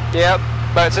altitude. Yep,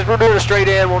 but since we're doing a straight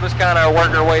in, we'll just kind of work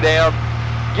our way down.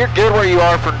 You're good where you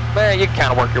are for, man, you can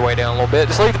kind of work your way down a little bit.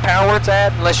 Just leave the power where it's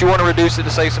at, unless you want to reduce it to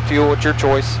save some fuel, it's your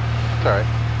choice. It's all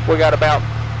right. We got about,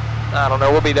 I don't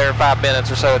know, we'll be there in 5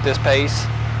 minutes or so at this pace.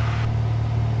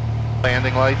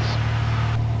 Landing lights,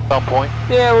 some point.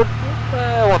 Yeah,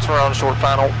 once we're on short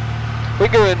final. We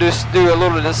go and just do a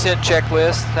little descent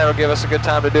checklist. That'll give us a good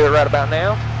time to do it right about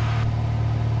now.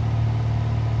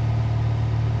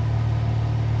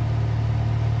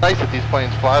 Nice that these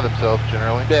planes fly themselves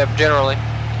generally. Yeah, generally.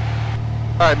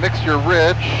 All right, mixture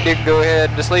rich. You can go ahead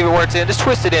and just leave it where it's in. Just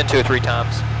twist it in 2 or 3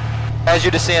 times. As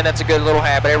you descend, that's a good little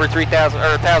habit. Every 3,000 or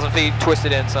 1,000 feet, twist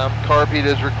it in some. Carb heat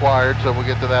is required, so we'll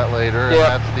get to that later. Yep.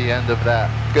 And that's the end of that.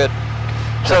 Good.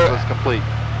 Checklist complete.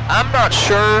 I'm not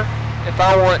sure if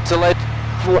I want to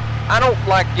I don't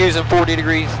like using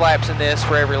 40-degree flaps in this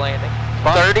for every landing.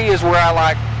 Fine. 30 is where I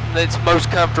like, it's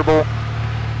most comfortable.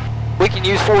 We can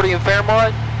use 40 in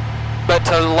Fairmont, but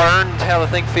to learn how the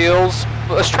thing feels,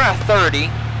 let's try 30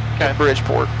 in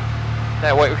Bridgeport.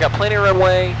 That way we've got plenty of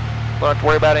runway, we don't have to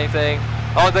worry about anything.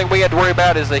 The only thing we have to worry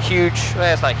about is the huge,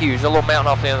 well, it's not huge, a little mountain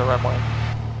off the end of the runway.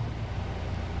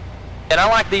 And I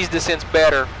like these descents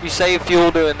better. You save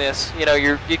fuel doing this. You know,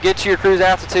 you get to your cruise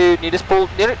altitude, and you just pull,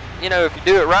 you know, if you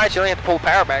do it right, you don't have to pull the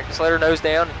power back. Just let her nose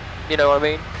down, you know what I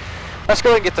mean? Let's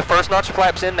go ahead and get the first notch of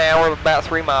flaps in now. We're about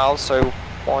 3 miles, so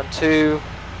 1, 2,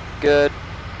 good.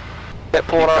 That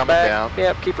pulling on back. Down.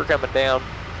 Yep, keep her coming down.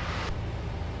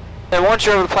 And once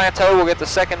you're over the plateau, we'll get the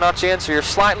second notch in, so you're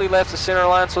slightly left the center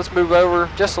line, so let's move over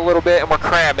just a little bit, and we're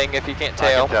crabbing if you can't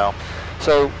tell. I can tell.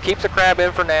 So keep the crab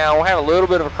in for now. We'll have a little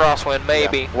bit of a crosswind,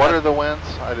 maybe. Yeah. What are the winds?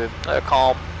 I didn't.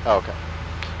 Calm. Oh, okay.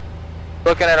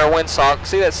 Looking at our windsock,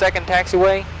 see that second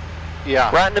taxiway? Yeah.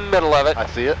 Right in the middle of it. I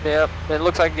see it. Yep. It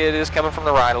looks like it is coming from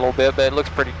the right a little bit, but it looks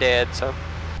pretty dead. So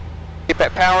keep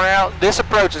that power out. This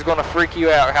approach is going to freak you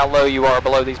out how low you are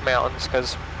below these mountains,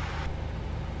 because.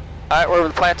 All right, we're over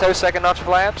the plateau, second notch of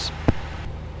flaps.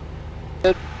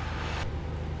 Good.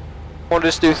 We'll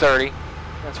just do 30.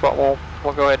 That's what we'll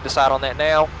go ahead and decide on that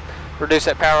now. Reduce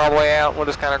that power all the way out. We'll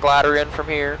just kind of glide her in from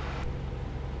here.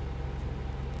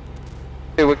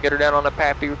 See if we can get her down on the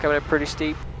pappy. We're coming in pretty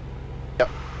steep. Yep.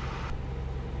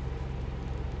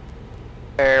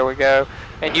 There we go.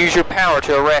 And use your power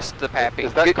to arrest the pappy.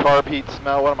 Is that carb heat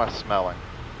smell? What am I smelling?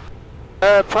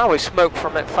 Probably smoke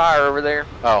from that fire over there.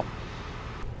 Oh.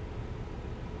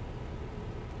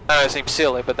 I know it seems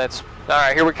silly, but that's...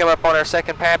 Alright, here we come up on our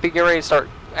second pappy. Get ready to start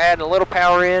adding a little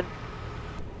power in.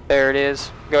 There it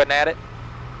is. Go ahead and add it.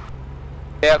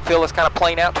 Yep, feel it's kind of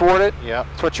plane out toward it. Yep.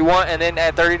 That's what you want. And then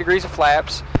add 30 degrees of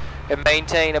flaps and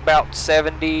maintain about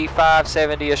 75,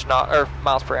 70-ish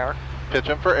miles per hour.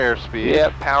 Pitching for airspeed.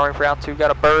 Yep, powering for altitude.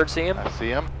 Got a bird, see him? I see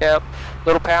him. Yep.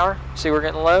 Little power. See we're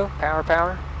getting low. Power,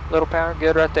 power. Little power.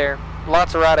 Good right there.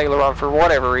 Lots of right aileron for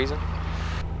whatever reason.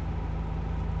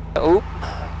 Oop.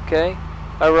 Okay.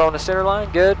 Over on the center line.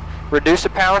 Good. Reduce the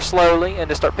power slowly and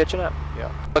just start pitching up.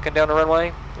 Yep. Looking down the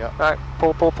runway. Yep. Alright.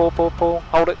 Pull, pull, pull, pull, pull.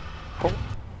 Hold it. Pull.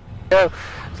 Go.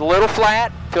 It's a little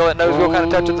flat. Feel that nose wheel kind of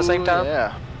touch at the same time?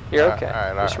 Yeah. You're okay.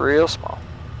 All right. It's real small.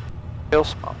 Real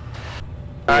small.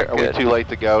 Alright, Are we too late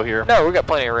to go here? No, we got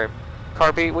plenty of room.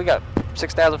 Carb heat, we got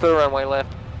 6,000 foot of runway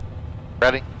left.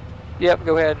 Ready? Yep,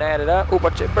 go ahead and add it up. Oh,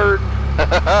 watch that bird.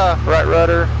 Right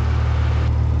rudder.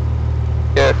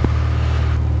 Good.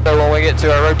 So when we get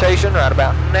to our rotation, right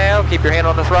about now, keep your hand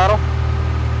on the throttle.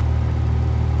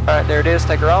 Alright, there it is.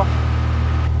 Take her off.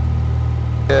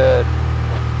 Good.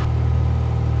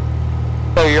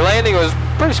 So your landing was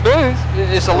pretty smooth.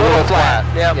 It's a little flat.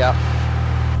 Yep. Yep.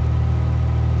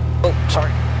 Oh, sorry.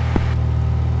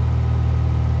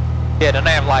 Yeah, the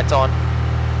nav light's on.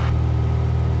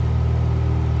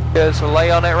 Good, so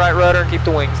lay on that right rudder and keep the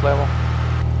wings level.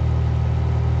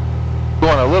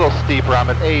 Going a little steeper. I'm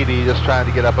at 80, just trying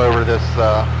to get up over this.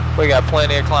 We got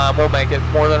plenty of climb. We'll make it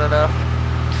more than enough.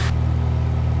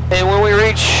 And when we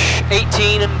reach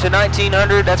 18 to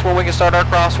 1900, that's when we can start our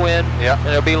crosswind. Yep. And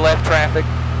it'll be left traffic.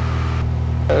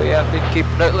 So yeah, need to keep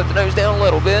let the nose down a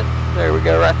little bit. There we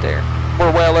go, right there.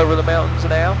 We're well over the mountains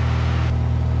now.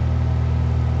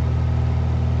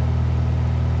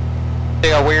 See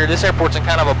how weird, this airport's in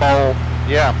kind of a bowl.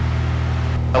 Yeah.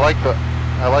 I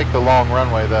like the long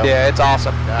runway though. Yeah, it's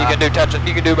awesome. Yeah.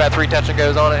 You can do about 3 touch and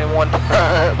goes on it in one.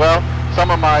 Well, some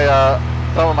of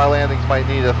my landings might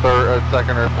need a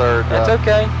second or third. That's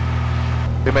okay.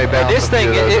 We may bounce. This thing,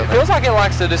 it feels like it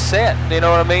likes to just set. You know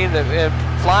what I mean?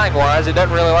 Flying wise, it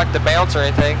doesn't really like to bounce or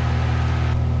anything.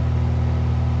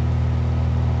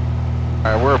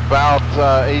 All right, we're about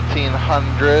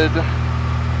 1800.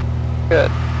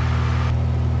 Good.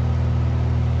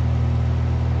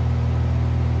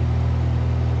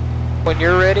 When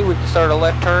you're ready, we can start a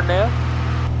left turn now.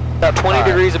 About 20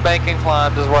 degrees of banking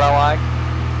climbs is what I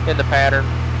like in the pattern.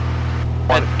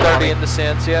 And 30 in the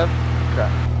sense, yep. Okay.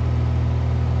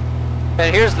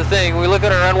 And here's the thing, we look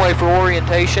at our runway for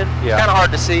orientation. Yeah. Kind of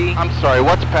hard to see. I'm sorry,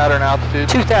 what's pattern altitude?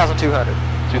 2,200.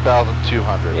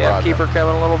 2,200. Yeah, Roger. keep her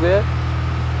coming a little bit.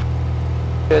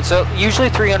 Good, so usually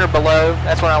 300 below,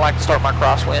 that's when I like to start my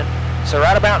crosswind. So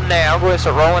right about now, go ahead and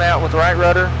start rolling out with the right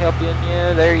rudder, helping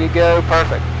you, there you go,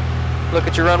 perfect. Look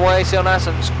at your runway, see how nice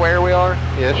and square we are?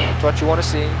 Ish. That's what you want to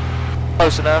see.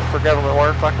 Close enough for government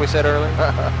work, like we said earlier.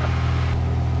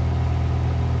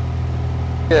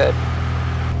 Good.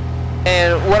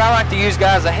 And what I like to use,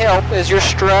 guys, to help is your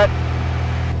strut.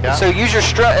 Yeah. So use your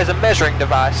strut as a measuring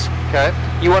device. Okay.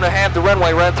 You want to have the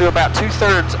runway run through about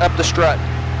 2/3 up the strut.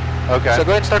 Okay. So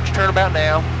go ahead and start your turnabout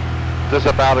now. Is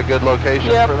this about a good location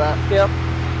for that? Yep.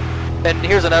 And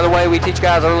here's another way we teach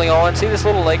guys early on. See this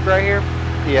little lake right here?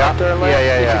 Yeah. Out there left?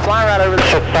 Yeah. If you fly right over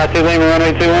there. 52 Lima,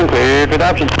 runway 21, cleared for the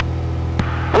option.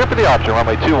 Clear for the option,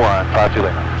 runway 21, 52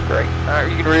 Lima. Great. All right,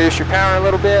 you can reduce your power a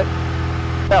little bit.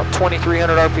 About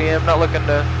 2,300 RPM. Not looking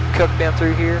to cook down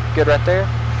through here. Good right there.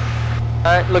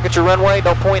 All right, look at your runway.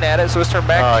 Don't point at it, so let's turn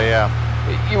back. Oh, yeah.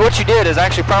 What you did is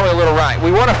actually probably a little right.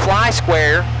 We want to fly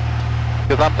square.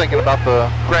 Because I'm thinking about the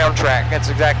Ground track. That's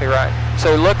exactly right.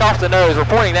 So look off the nose. We're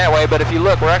pointing that way, but if you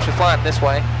look, we're actually flying this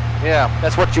way. Yeah.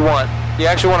 That's what you want. You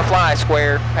actually want to fly a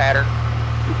square pattern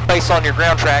based on your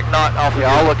ground track, not off of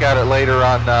Yeah, I'll look at it later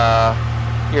on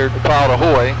your Cloud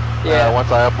Ahoy. Yeah.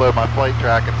 Once I upload my flight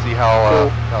track and see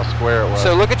how square it was.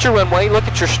 So look at your runway, look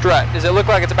at your strut. Does it look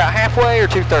like it's about halfway or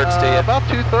 2/3 to you? About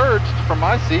 2/3 from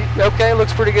my seat. Okay,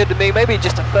 looks pretty good to me. Maybe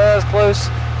just a fuzz close,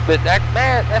 but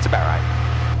that's about right.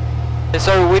 And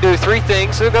so we do 3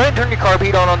 things. So go ahead and turn your carb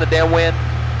heat on the downwind.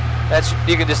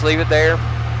 You can just leave it there.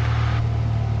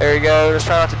 There you go. Just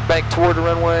try not to bank toward the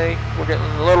runway. We're getting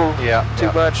a little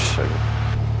too much. So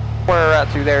corner right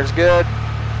through there is good.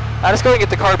 I just go and get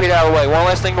the carb heat out of the way. One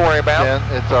less thing to worry about. Yeah,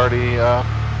 it's already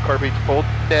carb heat's pulled.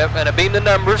 Yep, and a beam the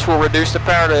numbers will reduce the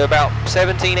power to about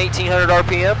 1,700, 1,800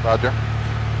 RPM. Roger.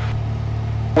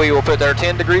 We will put our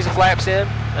 10 degrees of flaps in.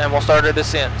 and we'll start a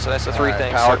descent. So that's the three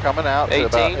things. Power So coming out 18, to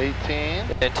about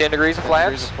 18. And 10 degrees of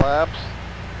flaps. Flaps.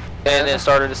 And then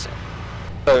start a descent.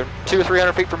 So 200 or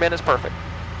 300 feet per minute is perfect.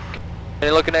 And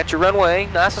you're looking at your runway,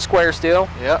 nice and square still.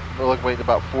 Yep, we're looking waiting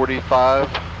about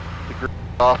 45 degrees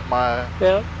off my...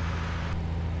 Yeah.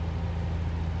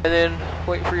 And then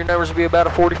waiting for your numbers to be about a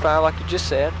 45 like you just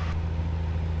said.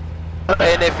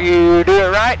 And if you do it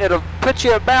right, it'll put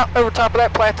you about over top of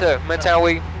that plateau. That's how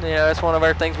we, that's one of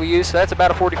our things we use. So that's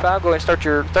about a 45. Go ahead and start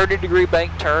your 30-degree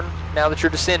bank turn. Now that you're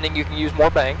descending, you can use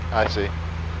more bank. I see.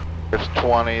 There's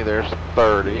 20, there's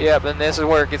 30. Yep, and this is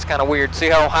where it gets kind of weird. See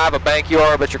how high of a bank you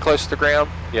are, but you're close to the ground?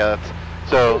 Yeah, that's,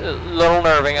 so... A little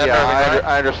unnerving, right?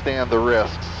 I understand the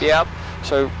risks. Yep,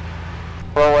 so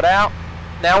roll it out.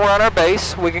 Now we're on our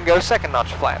base. We can go second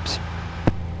notch flaps.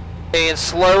 And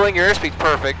slowing, your airspeed's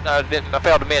perfect. I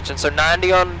failed to mention. So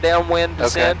 90 on downwind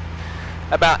descent,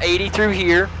 about 80 through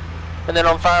here, and then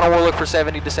on final we'll look for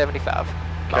 70 to 75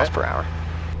 miles per hour.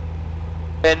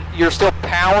 And you're still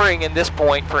powering in this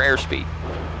point for airspeed.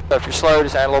 So if you're slow,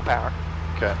 just add a little power.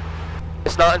 Okay.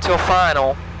 It's not until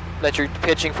final that you're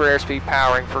pitching for airspeed,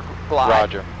 powering for glide.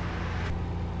 Roger.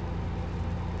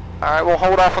 All right, we'll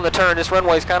hold off on the turn. This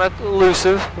runway's kind of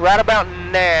elusive. Right about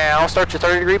now, start your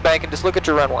 30-degree bank and just look at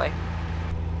your runway.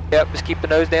 Yep, just keep the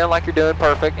nose down like you're doing,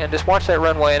 perfect. And just watch that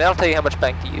runway, and that'll tell you how much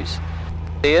bank to use.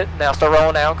 See it? Now start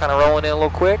rolling out, kind of rolling in a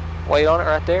little quick. Wait on it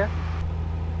right there.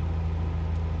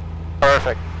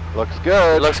 Perfect. Looks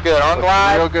good. It looks good. On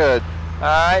glide. Real good.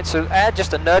 All right, so add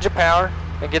just a nudge of power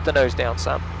and get the nose down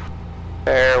some.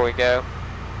 There we go.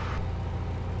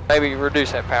 Maybe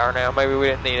reduce that power now. Maybe we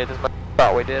didn't need it as much as I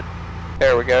thought we did.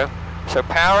 There we go. So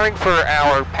powering for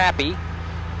our Pappy.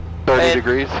 30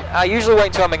 degrees. I usually wait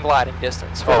until I'm in gliding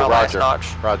distance for my last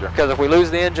notch. Roger. Because if we lose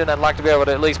the engine, I'd like to be able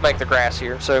to at least make the grass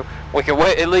here. So we can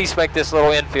at least make this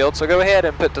little infield. So go ahead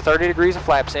and put the 30 degrees of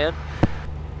flaps in.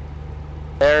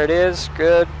 There it is.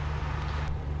 Good.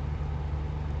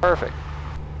 Perfect.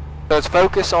 So it's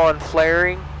focus on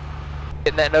flaring,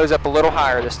 getting that nose up a little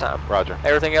higher this time. Roger.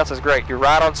 Everything else is great. You're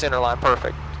right on center line.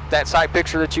 Perfect. That sight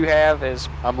picture that you have is.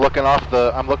 I'm looking off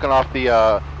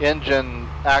the engine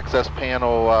access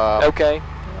panel. Okay.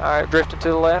 All right. Drifting to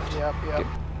the left. Yep. Get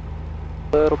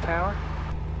a little power.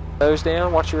 Nose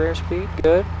down. Watch your airspeed.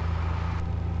 Good.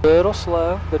 Little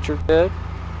slow, but you're good.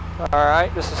 All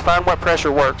right. This is find what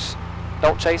pressure works.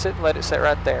 Don't chase it. Let it sit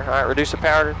right there. All right. Reduce the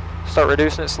power. Start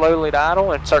reducing it slowly to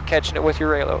idle and start catching it with your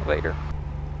rail elevator.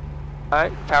 All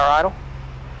right. Power idle.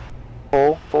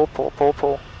 Pull. Pull. Pull. Pull.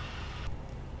 Pull.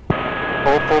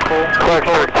 Pull, pull, pull.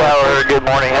 Clarksburg Tower, good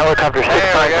morning. Helicopter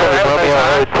 657 Romeo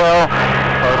Hotel.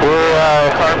 We're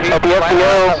at the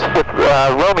FBO with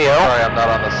Romeo. Sorry, I'm not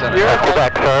on the center. You're at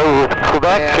Quebec, sorry. With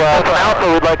Quebec. From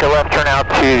Alpha, we'd like a left turn out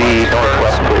to the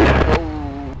northwest, please.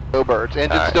 Go birds.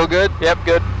 Engine still good? Yep,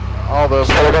 good. All those.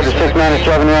 Helicopter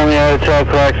 697 Romeo Hotel,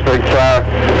 Clarksburg Tower.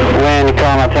 Wind,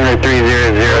 calm altimeter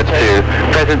 3002.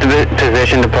 Present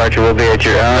position departure will be at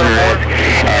your own risk,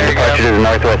 and departure to the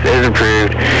northwest is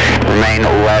approved. Remain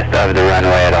west of the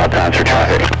runway at all times for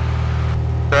traffic.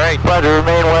 Great. Roger,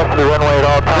 remain west of the runway at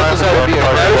all times. Nose is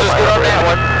good on that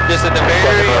one. Just at the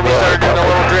very end, we started doing a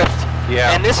little drift.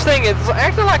 Yeah. And this thing is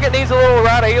acting like it needs a little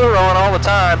right aileron all the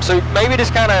time, so maybe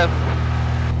just kind of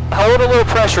hold a little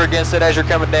pressure against it as you're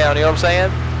coming down, you know what I'm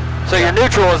saying? So your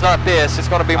neutral is not this, it's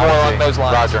going to be more along those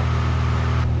lines. Roger.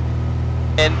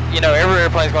 And, every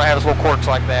airplane's going to have its little quirks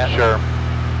like that. Sure.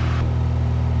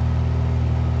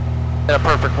 In a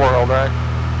perfect world, right?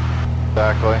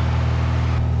 Exactly.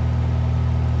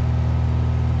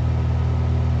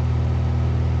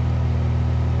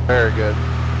 Very good.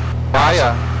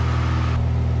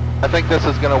 I think this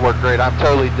is going to work great. I'm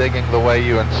totally digging the way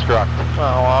you instruct.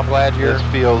 Oh, I'm glad you're... This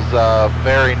feels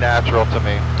very natural to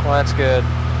me. Well, that's good.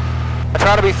 I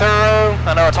try to be thorough.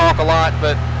 I know I talk a lot,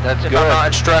 but that's if good. I'm not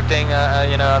instructing, I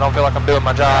don't feel like I'm doing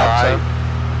my job. All right.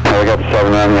 So. We got the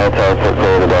 7 Romeo Hotel, report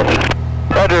cleared above.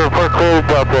 Roger, report cleared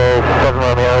above the 7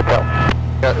 Romeo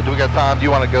Hotel. Do we got time? Do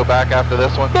you want to go back after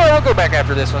this one? Yeah, we'll go back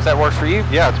after this one. If that works for you.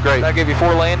 Yeah, it's great. I'll give you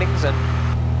 4 landings and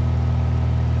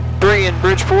 3 in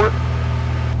Bridgeport.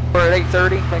 We're at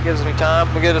 8:30. That gives me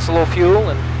time to get us a little fuel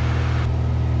and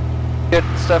get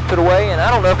stuff put away. And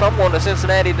I don't know if I'm going to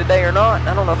Cincinnati today or not.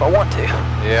 I don't know if I want to.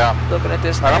 Yeah. Looking at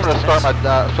this. All right, I'm going to start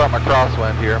my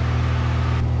crosswind here.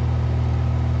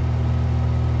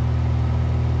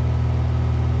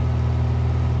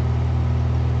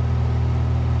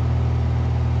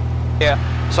 Yeah.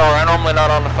 Sorry, I'm normally not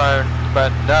on the phone,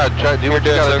 but no, do what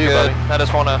you got to do, buddy. I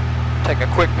just want to take a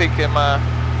quick peek at my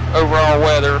overall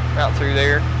weather out through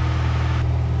there.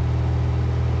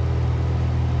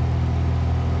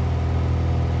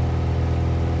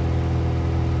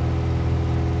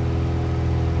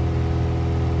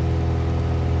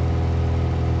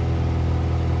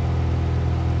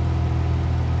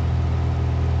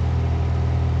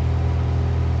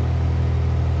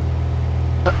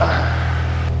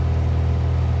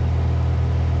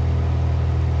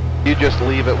 just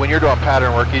leave it, when you're doing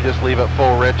pattern work, you just leave it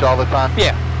full rich all the time?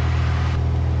 Yeah.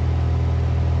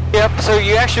 Yep, so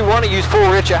you actually want to use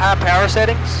full rich at high power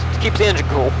settings to keep the engine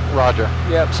cool. Roger.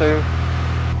 Yep, so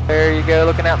there you go,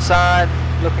 looking outside,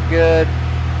 looking good.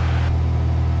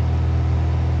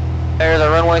 There's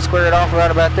our runway squared off right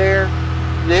about there.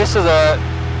 This is a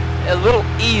little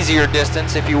easier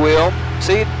distance, if you will.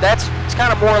 See, it's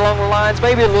kind of more along the lines,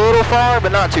 maybe a little far,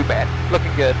 but not too bad.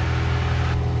 Looking good.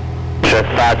 Just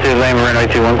 52 Lima, runway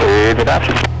 21, cleared with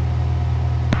option.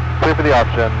 Clear for the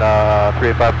option,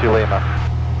 3852 Lima.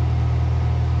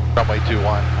 Runway 21,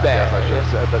 I guess I should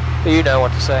have said, but you know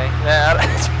what to say. Yeah,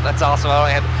 that's awesome.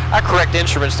 I correct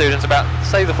instrument students about,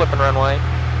 say the flipping runway.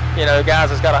 You know, guys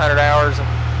that's got 100 hours and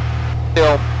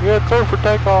still, yeah, clear for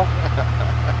takeoff.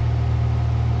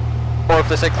 Or if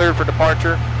they say cleared for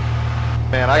departure.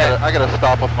 man, I gotta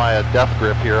stop with my death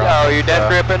grip here. Oh, you death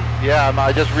gripping? Yeah,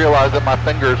 I just realized that my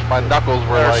knuckles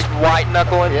were like white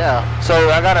knuckling. Yeah. So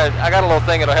I got a little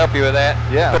thing that'll help you with that.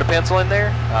 Yeah. Put a pencil in there.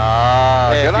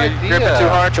 Good idea. If you grip it too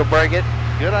hard, you'll break it.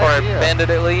 Good or idea. Bend it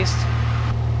at least.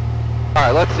 All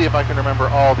right, let's see if I can remember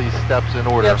all these steps in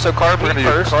order. Yep. So carb heat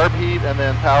first. Carb heat and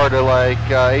then power to like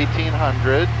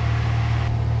 1800.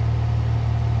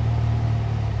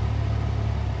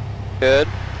 Good.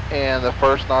 And the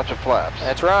first notch of flaps.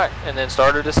 That's right. And then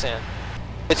start a descent.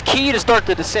 It's key to start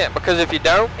the descent because if you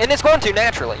don't, and it's going to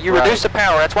naturally, you reduce the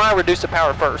power. That's why I reduce the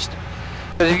power first.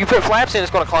 Because if you put flaps in,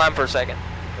 it's going to climb for a second.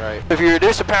 Right. If you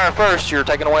reduce the power first, you're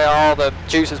taking away all the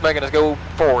juices making us go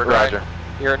forward. Roger. Right?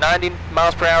 You're 90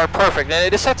 miles per hour, perfect. And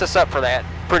it just sets us up for that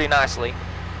pretty nicely.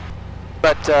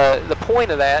 But the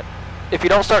point of that, if you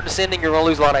don't start descending, you're going to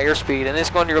lose a lot of airspeed, and it's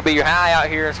going to be your high out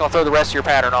here, and it's going to throw the rest of your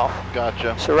pattern off.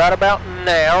 Gotcha. So right about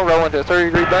now, roll into a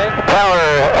 30-degree bank. Power,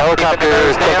 helicopter,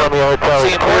 down.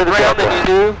 Seeing more ground than you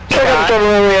do. Second,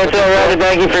 Roger,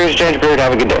 thank you for your exchange, Bird.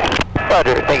 Have a good day.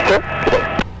 Roger, thank you, sir. Good day.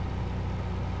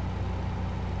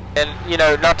 And, you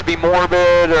know, not to be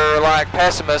morbid or like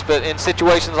pessimist, but in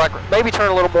situations like, maybe turn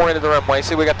a little more into the runway.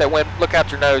 See, we got that wind, look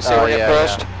out your nose, see, we're getting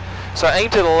pushed. Yeah. So aim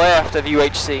to the left of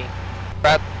UHC.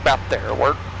 Right about there,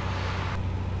 work.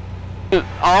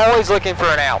 Always looking for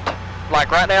an out.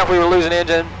 Like right now, if we were losing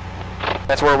engine,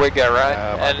 that's where we'd go, right?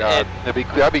 Oh my God.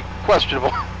 That'd be questionable.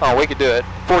 Oh, we could do it.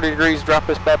 40 degrees, drop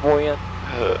this bad boy in.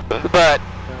 But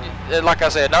like I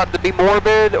said, not to be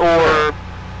morbid or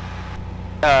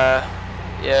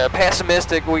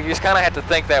pessimistic. We just kind of have to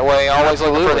think that way. Always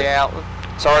looking for the out.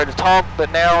 Sorry to talk,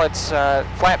 but now it's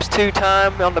flaps 2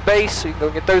 time on the base, so you can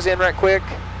go get those in right quick.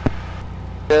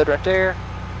 Good right there.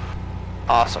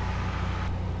 Awesome.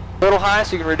 A little high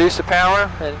so you can reduce the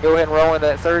power and go ahead and roll into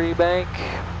that 30 bank.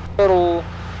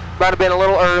 Might have been a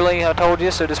little early, I told you,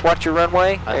 so just watch your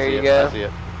runway. There you go. I see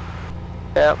it.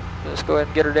 Yep. Let's go ahead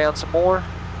and get her down some more.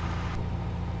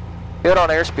 Good on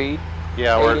airspeed.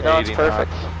 Yeah, we're 80 knots,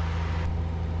 perfect.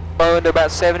 Low into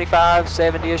about 75,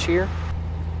 70-ish here.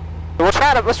 So let's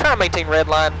try to maintain red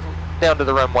line down to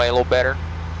the runway a little better.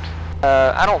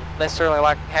 I don't necessarily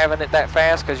like having it that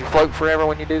fast because you float forever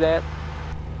when you do that.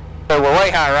 So we're way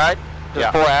high, right?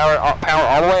 Just pull power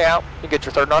all the way out. You get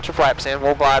your 3rd notch of flaps in.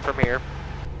 We'll glide from here.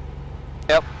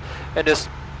 Yep. And just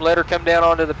let her come down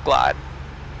onto the glide.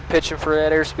 Pitching for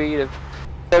that airspeed of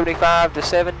 75 to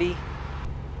 70.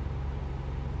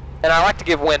 And I like to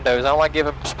give windows. I don't like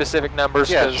giving specific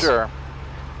numbers. Yeah, sure.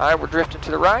 All right, we're drifting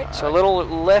to the right. So a little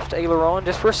left aileron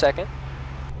just for a second.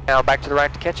 Now back to the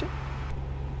right to catch it.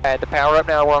 Add the power up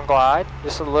now, we're on glide.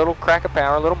 Just a little crack of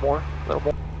power, a little more.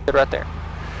 Good right there.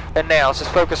 And now let's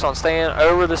just focus on staying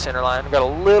over the center line. We've got a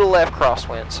little left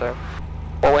crosswind, so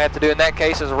what we have to do in that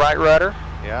case is a right rudder.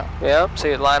 Yeah. Yep, see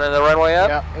it lining the runway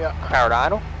up? Yeah. Power to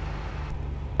idle.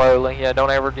 Slowly, yeah,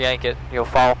 don't ever yank it. You'll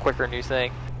fall quicker than you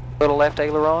think. Little left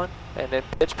aileron, and then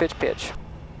pitch.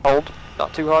 Hold,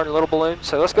 not too hard, a little balloon.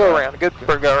 So let's go around. Good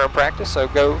for go around practice, so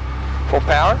go full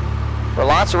power. For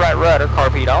lots of right rudder,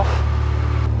 carb heat off.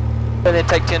 And then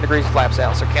take 10 degrees flaps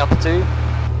out. So count the 2,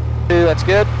 that's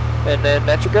good. And then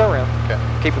that's your go around. Okay.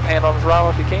 Keep your hand on the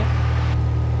throttle if you can.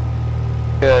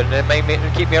 Good, and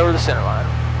then keep me over the center line.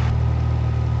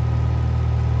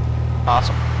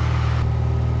 Awesome.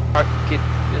 All right, get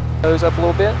those up a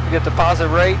little bit. You get the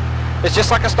positive rate. It's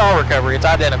just like a stall recovery. It's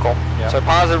identical. Yep. So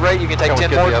positive rate, you can take 10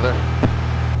 more. The other?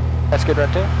 That's good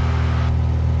right there.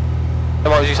 And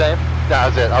what was you saying? That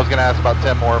was it. I was going to ask about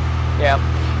 10 more. Yeah.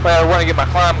 Well, I want to get my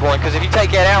climb going, because if you take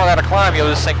that out without a climb, you'll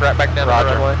just sink right back down the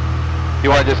runway. You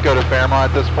want to just go to Fairmont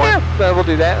at this point? Yeah, we'll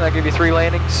do that, and I'll give you 3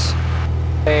 landings.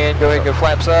 And go ahead and go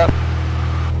flaps up.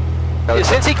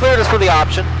 Since he cleared us for the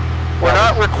option, we're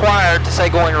not required to say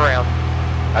going around.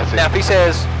 I see. Now, if he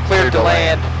says cleared to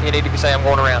land, you need to say I'm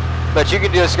going around. But you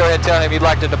can just go ahead and tell him you'd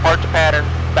like to depart the pattern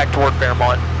back toward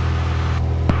Fairmont.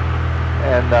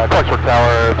 And Clarksburg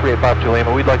Tower 3852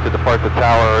 Lima, we'd like to depart the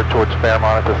tower towards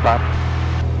Fairmont at this time.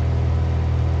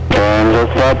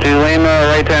 Just about 2 Lima,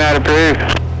 right turn out approved.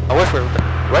 I wish we were.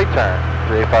 Right turn,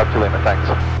 3852 Lima, thanks.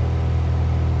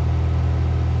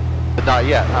 But not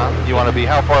yet, huh? You want to be,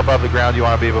 how far above the ground do you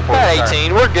want to be before About the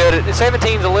 18, we're good at,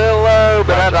 17's a little low,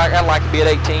 but Gotcha. I'd like to be at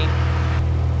 18.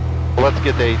 Well, let's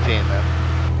get to 18 then.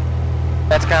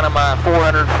 That's kind of my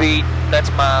 400 feet,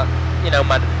 that's my, you know,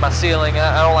 my ceiling.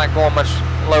 I don't like going much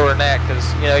lower than that, because,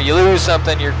 you know, you lose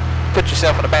something, you put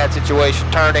yourself in a bad situation,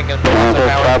 turning and lots of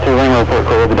power. 2 Lima, report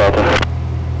clear the Delta.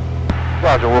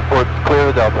 Roger, we'll report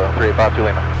clear the Delta, 3852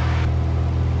 Lima.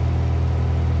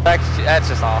 That's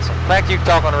just awesome. The fact you can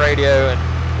talk on the radio, and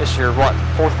this is your, what,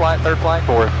 fourth flight, third flight?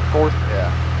 Fourth. Yeah.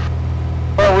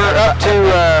 Well, we're up to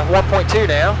 1.2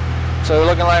 now, so we're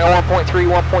looking like a 1.3,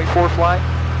 1.4 flight.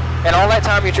 And all that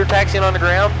time that you're taxiing on the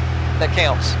ground, that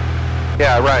counts.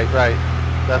 Yeah, right.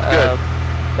 That's good.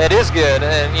 That is good,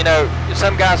 and you know,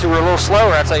 some guys who are a little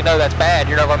slower, I'd say, no, that's bad.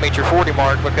 You're not going to meet your 40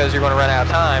 mark because you're going to run out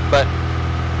of time, but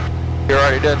you're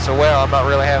already doing so well, I'm not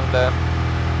really having to,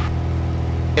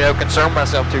 you know, concern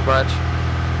myself too much.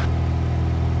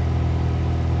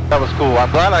 That was cool.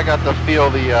 I'm glad I got to feel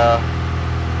that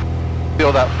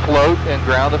float and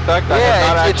ground effect. I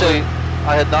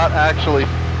had not actually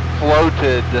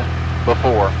floated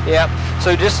before. Yeah.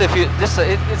 So just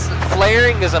it's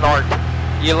flaring is an art.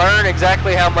 You learn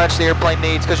exactly how much the airplane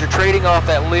needs because you're trading off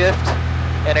that lift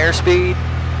and airspeed,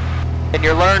 and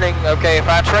you're learning, okay, if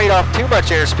I trade off too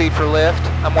much airspeed for lift,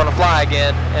 I'm going to fly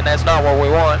again, and that's not what we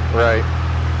want. Right.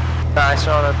 Nice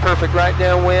on a perfect right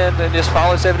downwind, and just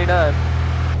follow 79.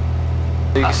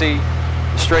 So you can see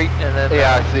straight, and then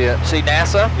yeah, I see it. See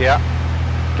NASA? Yeah.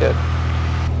 Good.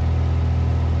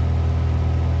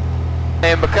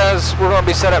 And because we're going to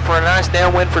be set up for a nice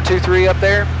downwind for 2-3 up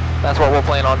there, that's what we'll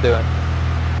plan on doing.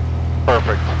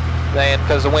 Perfect. And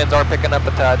because the winds are picking up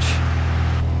a touch.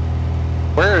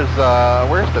 Where's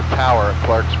the tower at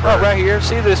Clarksburg? Oh, right here.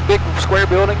 See this big square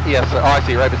building? Yes. Oh, I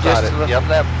see. Right beside it.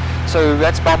 Yep. So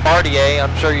that's Bombardier.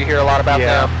 I'm sure you hear a lot about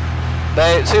them.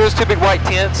 See those two big white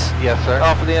tents? Yes, sir.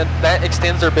 Off of the end. That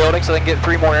extends their building so they can get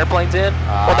 3 more airplanes in.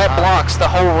 Well, that blocks the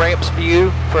whole ramp's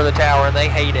view for the tower, and they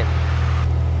hate it.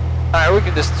 All right, we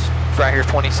can just, right here,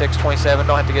 26, 27,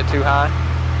 don't have to get too high.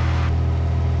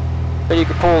 But you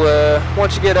can pull,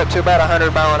 once you get up to about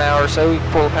 100 mile an hour or so, you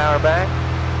can pull the power back.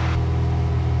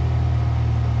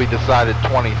 We decided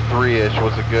 23-ish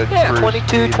was a good cruise 22,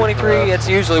 speed 23, that's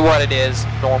usually what it is,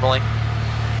 normally.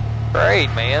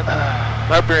 Great, man. I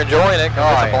hope you're enjoying it,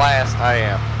 because it's a blast. I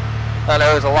am. I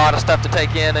know there's a lot of stuff to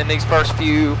take in these first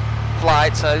few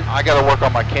flights. I got to work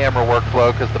on my camera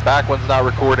workflow, because the back one's not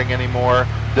recording anymore.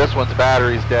 This one's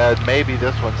battery's dead. Maybe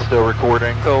this one's still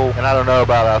recording. Cool. And I don't know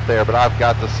about out there, but I've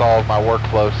got to solve my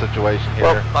workflow situation here.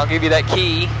 Well, I'll give you that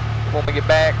key when we get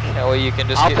back. That way you can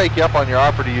just I'll take you up on your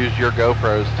offer to use your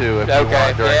GoPros too if you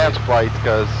want during these flights,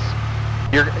 because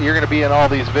you're going to be in all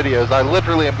these videos. I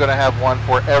literally am going to have one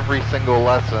for every single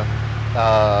lesson.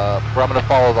 Where I'm going to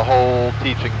follow the whole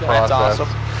teaching process. That's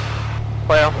awesome.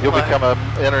 Well, you'll become a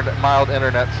mild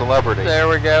internet celebrity. There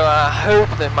we go. I hope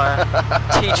that my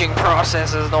teaching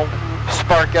processes don't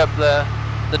spark up the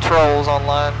trolls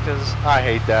online, because I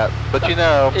hate that. But you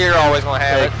know, you're always going to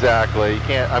have it. Exactly. You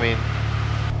can't. I mean.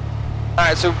 All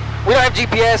right. So we don't have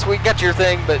GPS. We got your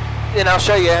thing, but and I'll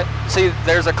show you. See,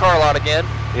 there's a car lot again.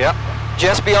 Yep.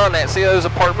 Just beyond that, see those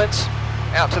apartments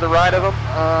out to the right of them?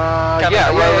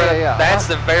 Yeah. That's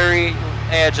the very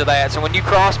edge of that. So when you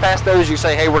cross past those, you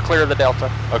say, hey, we're clear of the Delta.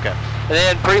 Okay. And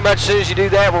then pretty much as soon as you do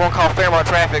that, we're going to call Fairmont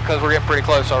traffic because we're getting pretty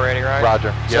close already, right?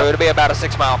 Roger. So it'll be about a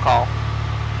 6-mile call.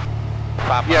 5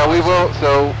 miles. Yeah, we will.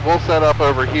 So we'll set up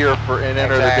over here and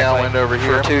enter the downwind over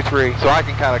here. For 2-3. So I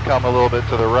can kind of come a little bit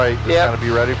to the right to kind of be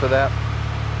ready for that.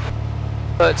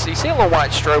 But so you see a little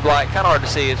white strobe light, kind of hard to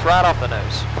see. It's right off the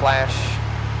nose. Flash,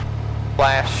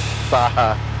 flash.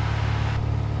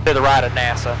 To the right of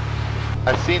NASA.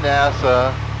 I see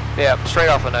NASA. Yeah, straight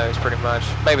off the nose, pretty much.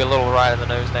 Maybe a little right of the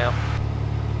nose now.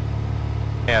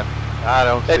 And I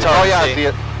don't see it. Oh yeah, I see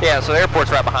it. Yeah, so the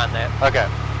airport's right behind that. Okay.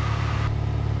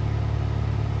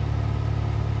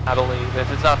 I believe. If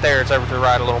it's not there, it's over to the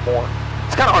right a little more.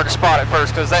 It's kind of hard to spot at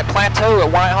first because that plateau at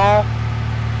Whitehall.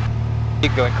 You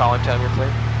can go and call him, tell him you're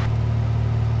clear.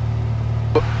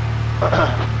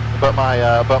 But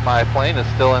my plane is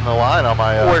still in the line on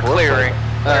my. We're clearing.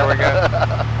 There we go.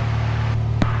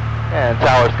 And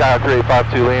Tower Sky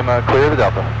 3852 Lima, clear the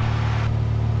Delta.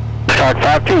 Sky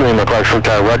 52 Lima, Clarksburg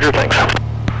Tower, roger, thanks.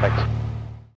 Thanks.